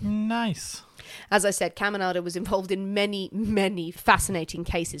Manchester. Nice. As I said, Caminada was involved in many, many fascinating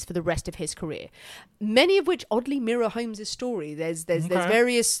cases for the rest of his career. Many of which oddly mirror Holmes' story. There's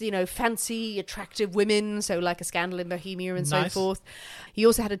various, fancy, attractive women, so like A Scandal in Bohemia and so forth. He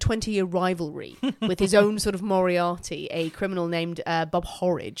also had a 20-year rivalry with his own sort of Moriarty, a criminal named Bob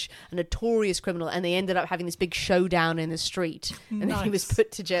Horridge, a notorious criminal, and they ended up having this big showdown in the street, and then he was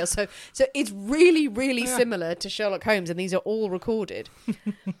put to jail. So it's really, really similar to Sherlock Holmes, and these are all recorded.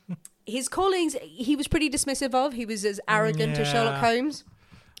 His callings, he was pretty dismissive of. He was as arrogant as Sherlock Holmes.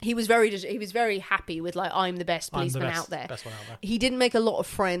 He was very happy with, like, I'm the best policeman out there. Best one out there. He didn't make a lot of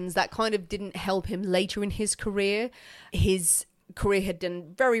friends. That kind of didn't help him later in his career. His career had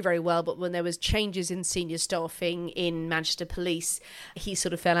done very, very well, but when there was changes in senior staffing in Manchester Police, he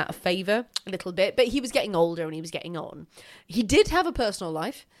sort of fell out of favour a little bit. But he was getting older and he was getting on. He did have a personal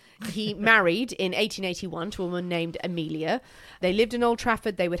life. He married in 1881 to a woman named Amelia. They lived in Old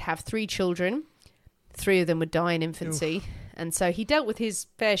Trafford. They would have 3 children. 3 of them would die in infancy. Oof. And so he dealt with his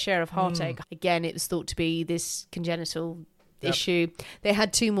fair share of heartache. Again, it was thought to be this congenital issue. They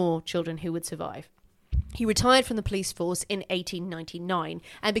had 2 more children who would survive. He retired from the police force in 1899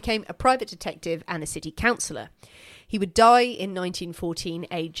 and became a private detective and a city councillor. He would die in 1914,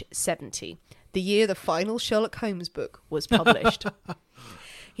 age 70, the year the final Sherlock Holmes book was published.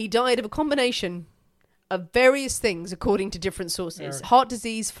 He died of a combination of various things according to different sources. Heart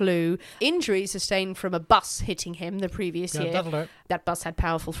disease, flu, injuries sustained from a bus hitting him the previous year. That'll do it. That bus had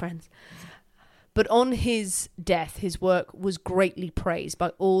powerful friends. But on his death, his work was greatly praised by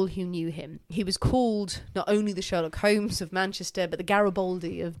all who knew him. He was called not only the Sherlock Holmes of Manchester, but the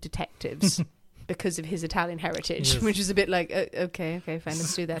Garibaldi of detectives because of his Italian heritage, which is a bit like, okay, fine,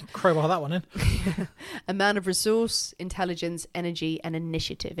 let's do that. Crowbar that one in. A man of resource, intelligence, energy, and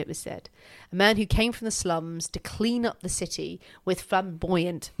initiative, it was said. A man who came from the slums to clean up the city with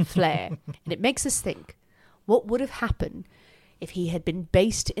flamboyant flair. And it makes us think, what would have happened if he had been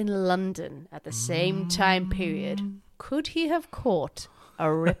based in London at the same time period? Could he have caught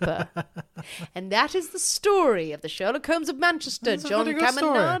a ripper? And that is the story of the Sherlock Holmes of Manchester, John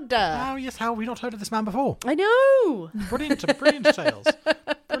Caminada. Oh, yes, how have we not heard of this man before? I know. Brilliant tales.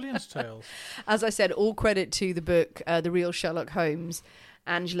 Brilliant tales. As I said, all credit to the book, The Real Sherlock Holmes,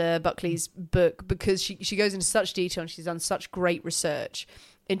 Angela Buckley's book, because she goes into such detail and she's done such great research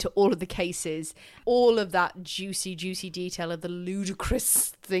into all of the cases, all of that juicy detail of the ludicrous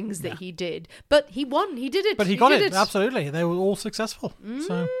things that he did. But he won. He did it. But he got it. Absolutely. They were all successful.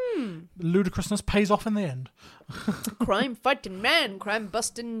 So ludicrousness pays off in the end. Crime fighting man, crime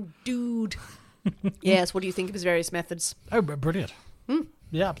busting dude. Yes. What do you think of his various methods? Oh, brilliant.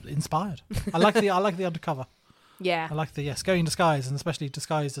 Yeah, inspired. I like the undercover. Yeah. I like the going disguise, and especially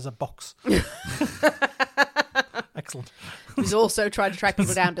disguised as a box. Excellent. He's also tried to track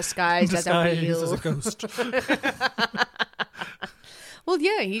people down disguised as a wheel. As a ghost. Well,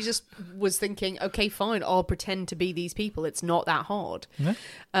 yeah, he just was thinking, okay, fine, I'll pretend to be these people. It's not that hard. Yeah.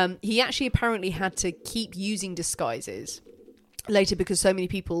 He actually apparently had to keep using disguises later because so many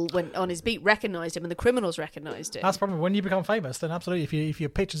people went on his beat recognised him and the criminals recognised him. That's probably when you become famous, then absolutely. If your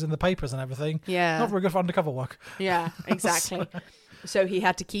picture's in the papers and everything, not very good for undercover work. Yeah, exactly. So he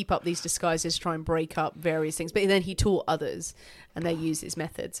had to keep up these disguises, try and break up various things. But then he taught others and they used his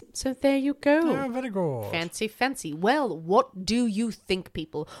methods. So there you go. Yeah, very good. Fancy. Well, what do you think,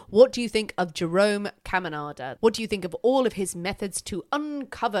 people? What do you think of Jerome Caminada? What do you think of all of his methods to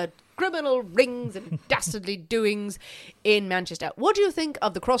uncover criminal rings and dastardly doings in Manchester? What do you think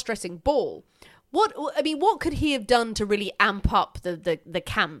of the cross-dressing ball? What could he have done to really amp up the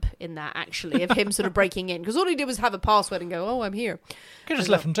camp in that, actually, of him sort of breaking in? Because all he did was have a password and go, oh, I'm here. Could just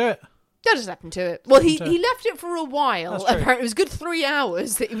left him to it. I just left him to it. Well, he left it for a while. Apparently, it was a good 3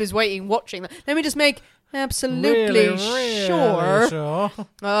 hours that he was waiting, watching. Let me just make absolutely really sure. sure.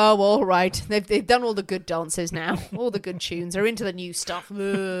 Oh, all right. They've done all the good dances now. All the good tunes. They're into the new stuff.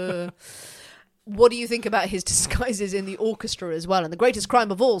 What do you think about his disguises in the orchestra as well? And the greatest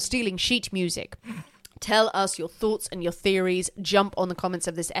crime of all, stealing sheet music. Tell us your thoughts and your theories. Jump on the comments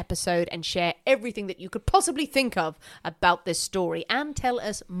of this episode and share everything that you could possibly think of about this story. And tell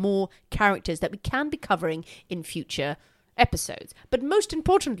us more characters that we can be covering in future episodes. But most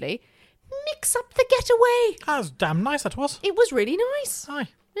importantly, mix up the getaway. That was damn nice, that was. It was really nice. Aye.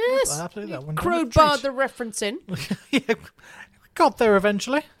 Yes. Absolutely. That one. Crowbarred the reference in. Yeah. Got there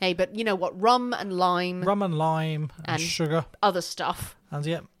eventually. Hey, but you know what? Rum and lime. And sugar. Other stuff. And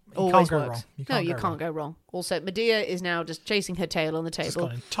yeah, you always can't go works. wrong. You can't go wrong. Also, Medea is now just chasing her tail on the table. It's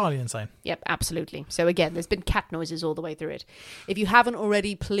gone entirely insane. Yep, absolutely. So again, there's been cat noises all the way through it. If you haven't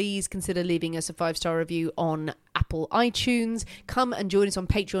already, please consider leaving us a 5-star review on Apple iTunes. Come and join us on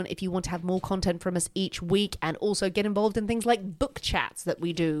Patreon if you want to have more content from us each week, and also get involved in things like book chats that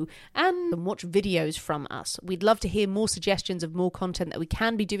we do and watch videos from us. We'd love to hear more suggestions of more content that we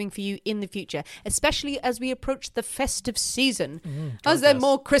can be doing for you in the future, especially as we approach the festive season. Is there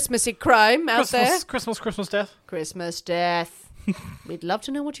more Christmassy crime out there? Christmas death. Christmas death. We'd love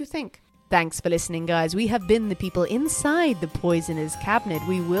to know what you think. Thanks for listening, guys. We have been the people inside the Poisoner's Cabinet.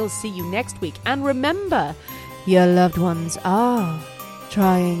 We will see you next week. And remember, your loved ones are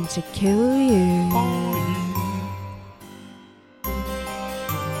trying to kill you. Bye.